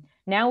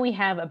 Now we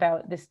have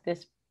about this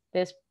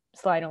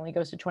slide only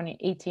goes to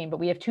 2018, but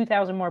we have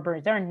 2,000 more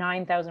breweries. There are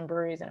 9,000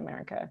 breweries in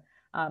America.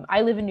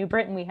 I live in New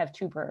Britain. We have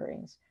 2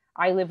 breweries.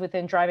 I live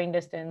within driving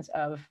distance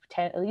of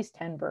at least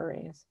 10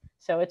 breweries.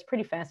 So it's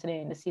pretty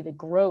fascinating to see the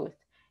growth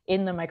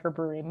in the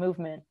microbrewery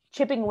movement,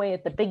 chipping away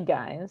at the big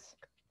guys.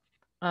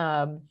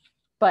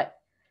 But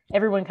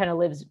everyone kind of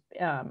lives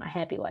a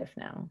happy life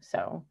now.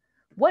 So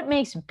what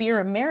makes beer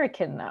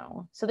American,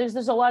 though? So there's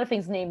a lot of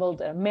things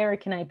labeled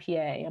American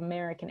IPA,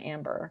 American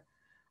Amber.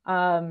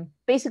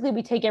 Basically,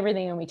 we take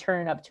everything and we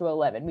turn it up to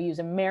 11. We use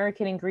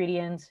American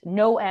ingredients,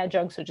 no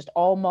adjuncts, so just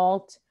all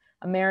malt,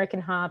 American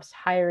hops,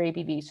 higher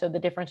ABV. So the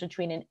difference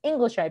between an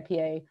English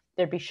IPA,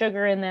 there'd be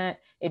sugar in that,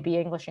 it'd be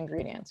English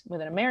ingredients.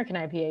 With an American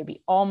IPA, it'd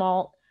be all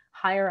malt,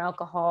 higher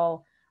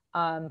alcohol,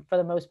 for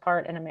the most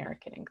part, and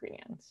American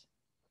ingredients.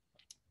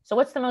 So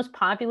what's the most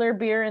popular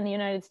beer in the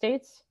United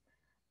States?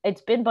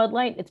 It's been Bud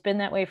Light. It's been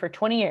that way for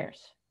 20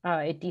 years.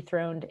 It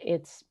dethroned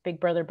its big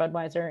brother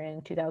Budweiser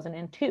in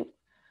 2002.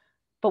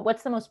 But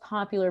what's the most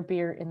popular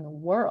beer in the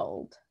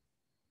world?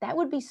 That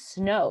would be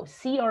Snow,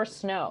 CR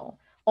Snow,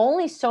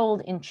 only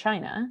sold in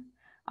China.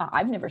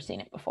 I've never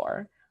seen it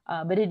before,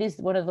 but it is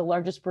one of the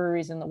largest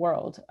breweries in the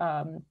world.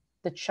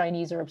 The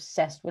Chinese are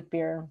obsessed with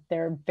beer.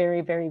 They're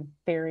very, very,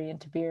 very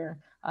into beer.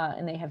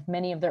 And they have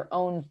many of their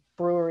own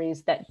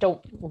breweries that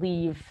don't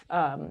leave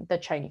the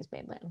Chinese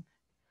mainland.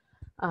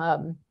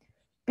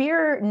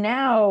 Beer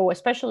now,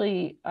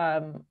 especially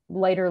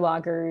lighter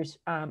lagers,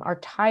 are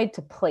tied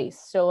to place.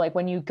 So like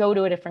when you go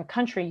to a different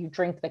country, you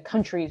drink the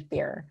country's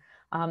beer.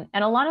 And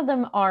a lot of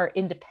them are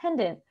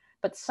independent,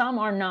 but some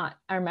are not.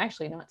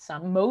 Actually not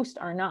some, most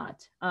are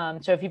not.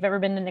 So if you've ever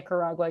been to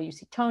Nicaragua, you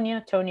see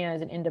Tonya. Tonya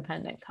is an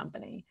independent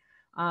company.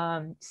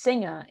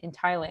 Singa in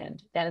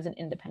Thailand, that is an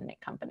independent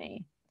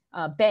company.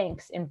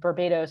 Banks in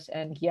Barbados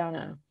and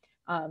Guyana,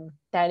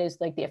 that is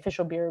like the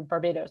official beer of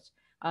Barbados.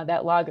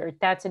 That lager,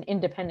 that's an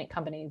independent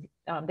company.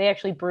 They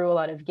actually brew a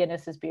lot of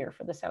Guinness's beer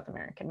for the South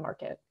American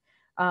market.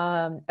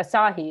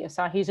 Asahi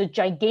is a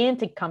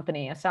gigantic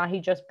company.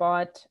 Asahi just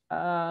bought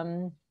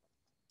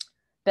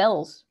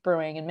Bell's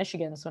Brewing in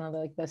Michigan. It's one of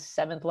the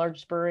 7th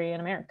largest brewery in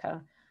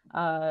America.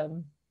 That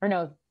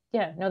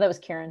was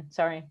Kirin.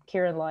 Sorry,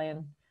 Kirin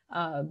Lion.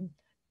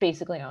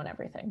 Basically own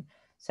everything.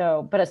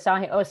 So, but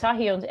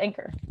Asahi owns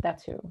Anchor.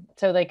 That's who.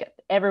 So like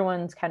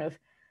everyone's kind of,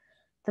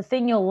 the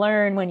thing you'll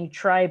learn when you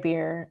try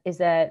beer is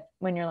that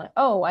when you're like,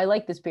 oh, I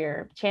like this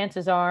beer,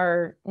 chances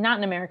are, not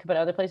in America, but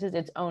other places,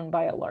 it's owned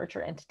by a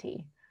larger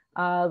entity.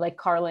 Like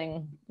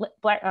Carling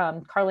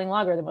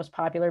Lager, the most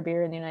popular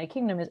beer in the United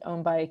Kingdom, is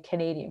owned by a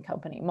Canadian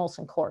company,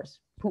 Molson Coors,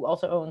 who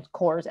also owns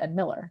Coors and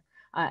Miller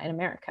in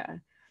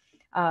America.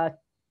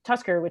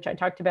 Tusker, which I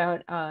talked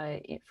about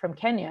from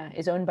Kenya,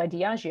 is owned by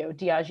Diageo.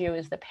 Diageo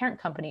is the parent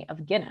company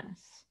of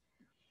Guinness.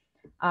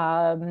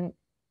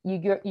 You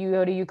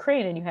go to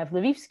Ukraine and you have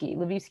Lvivsky.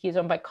 Lvivsky is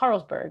owned by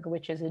Carlsberg,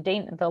 which is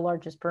the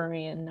largest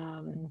brewery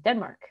in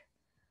Denmark.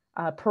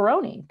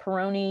 Peroni.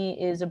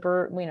 Peroni is a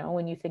bird, you know,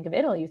 when you think of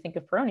Italy, you think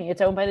of Peroni.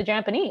 It's owned by the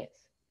Japanese.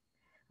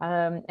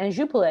 And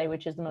Jupiler,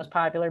 which is the most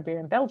popular beer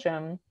in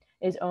Belgium,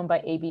 is owned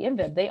by AB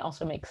InBev. They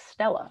also make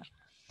Stella.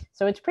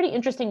 So it's pretty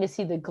interesting to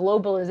see the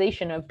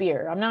globalization of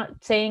beer. I'm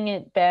not saying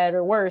it bad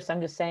or worse.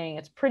 I'm just saying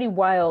it's pretty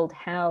wild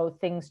how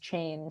things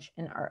change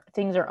and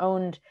things are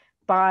owned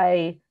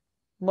by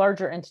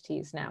larger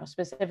entities now,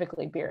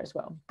 specifically beer as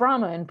well.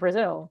 Brahma in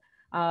Brazil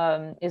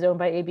is owned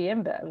by AB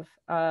InBev.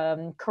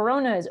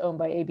 Corona is owned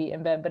by AB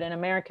InBev, but in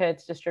America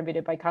it's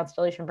distributed by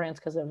Constellation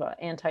Brands because of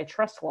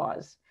antitrust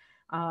laws.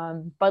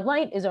 Bud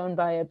Light is owned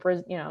by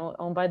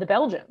owned by the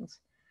Belgians.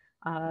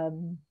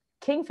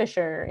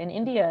 Kingfisher in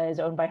India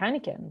is owned by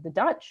Heineken, the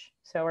Dutch.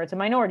 So it's a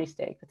minority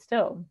stake, but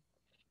still.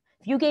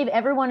 If you gave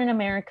everyone in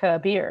America a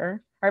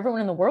beer, or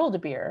everyone in the world a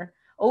beer,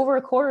 over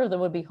a quarter of them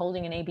would be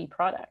holding an AB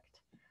product.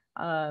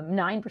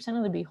 9% of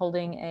them would be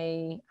holding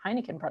a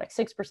Heineken product.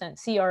 6%,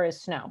 CR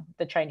is Snow,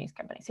 the Chinese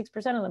company. 6%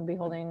 of them would be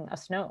holding a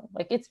Snow.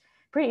 Like, it's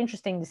pretty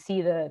interesting to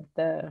see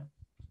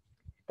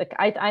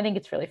I think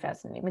it's really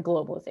fascinating, the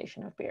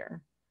globalization of beer.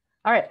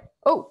 All right.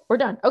 Oh, we're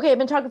done. Okay, I've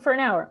been talking for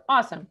an hour.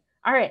 Awesome.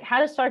 All right, how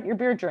to start your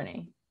beer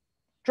journey.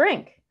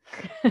 Drink.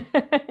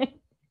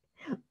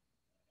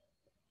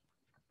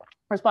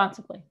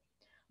 Responsibly.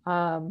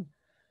 Find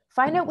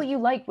out what you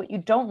like, what you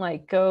don't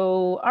like.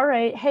 Go, all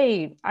right,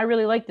 hey, I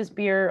really like this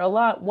beer a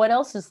lot. What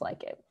else is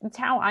like it? It's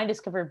how I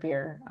discovered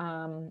beer.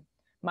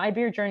 My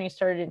beer journey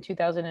started in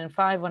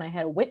 2005 when I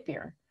had a wit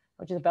beer,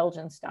 which is a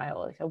Belgian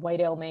style, like a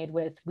white ale made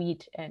with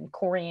wheat and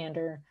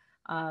coriander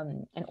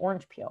and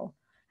orange peel.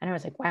 And I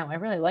was like, wow, I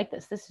really like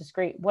this. This is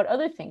great. What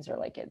other things are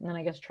like it? And then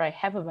I guess try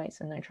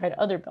Hefeweizen, and I tried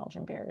other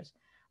Belgian beers.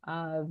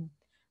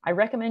 I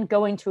recommend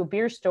going to a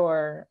beer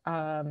store.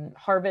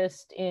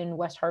 Harvest in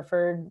West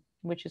Hartford,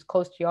 which is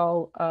close to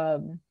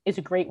y'all, is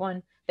a great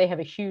one. They have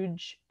a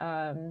huge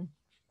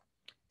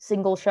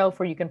single shelf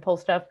where you can pull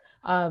stuff.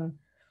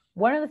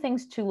 One of the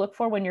things to look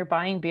for when you're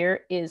buying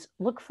beer is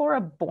look for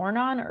a born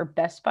on or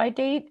best by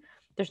date.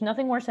 There's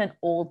nothing worse than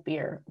old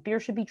beer.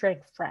 Beer should be drank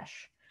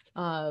fresh.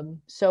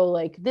 So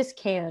like this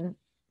can,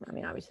 I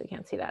mean, obviously you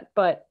can't see that,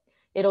 but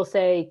it'll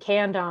say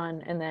canned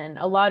on, and then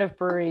a lot of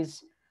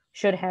breweries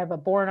should have a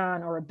born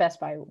on or a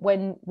best by.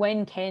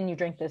 When can you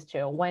drink this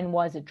to? When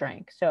was it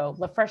drank? So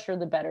the fresher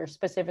the better,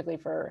 specifically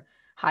for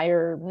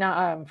higher,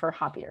 for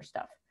hoppier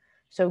stuff.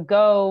 So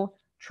go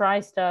try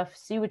stuff,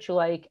 see what you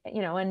like,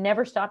 and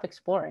never stop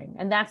exploring.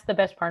 And that's the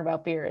best part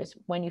about beer, is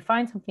when you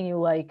find something you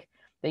like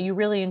that you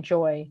really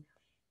enjoy,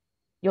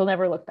 you'll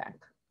never look back.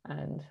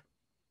 And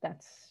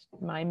that's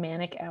my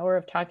manic hour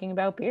of talking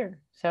about beer.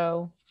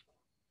 So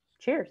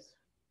cheers.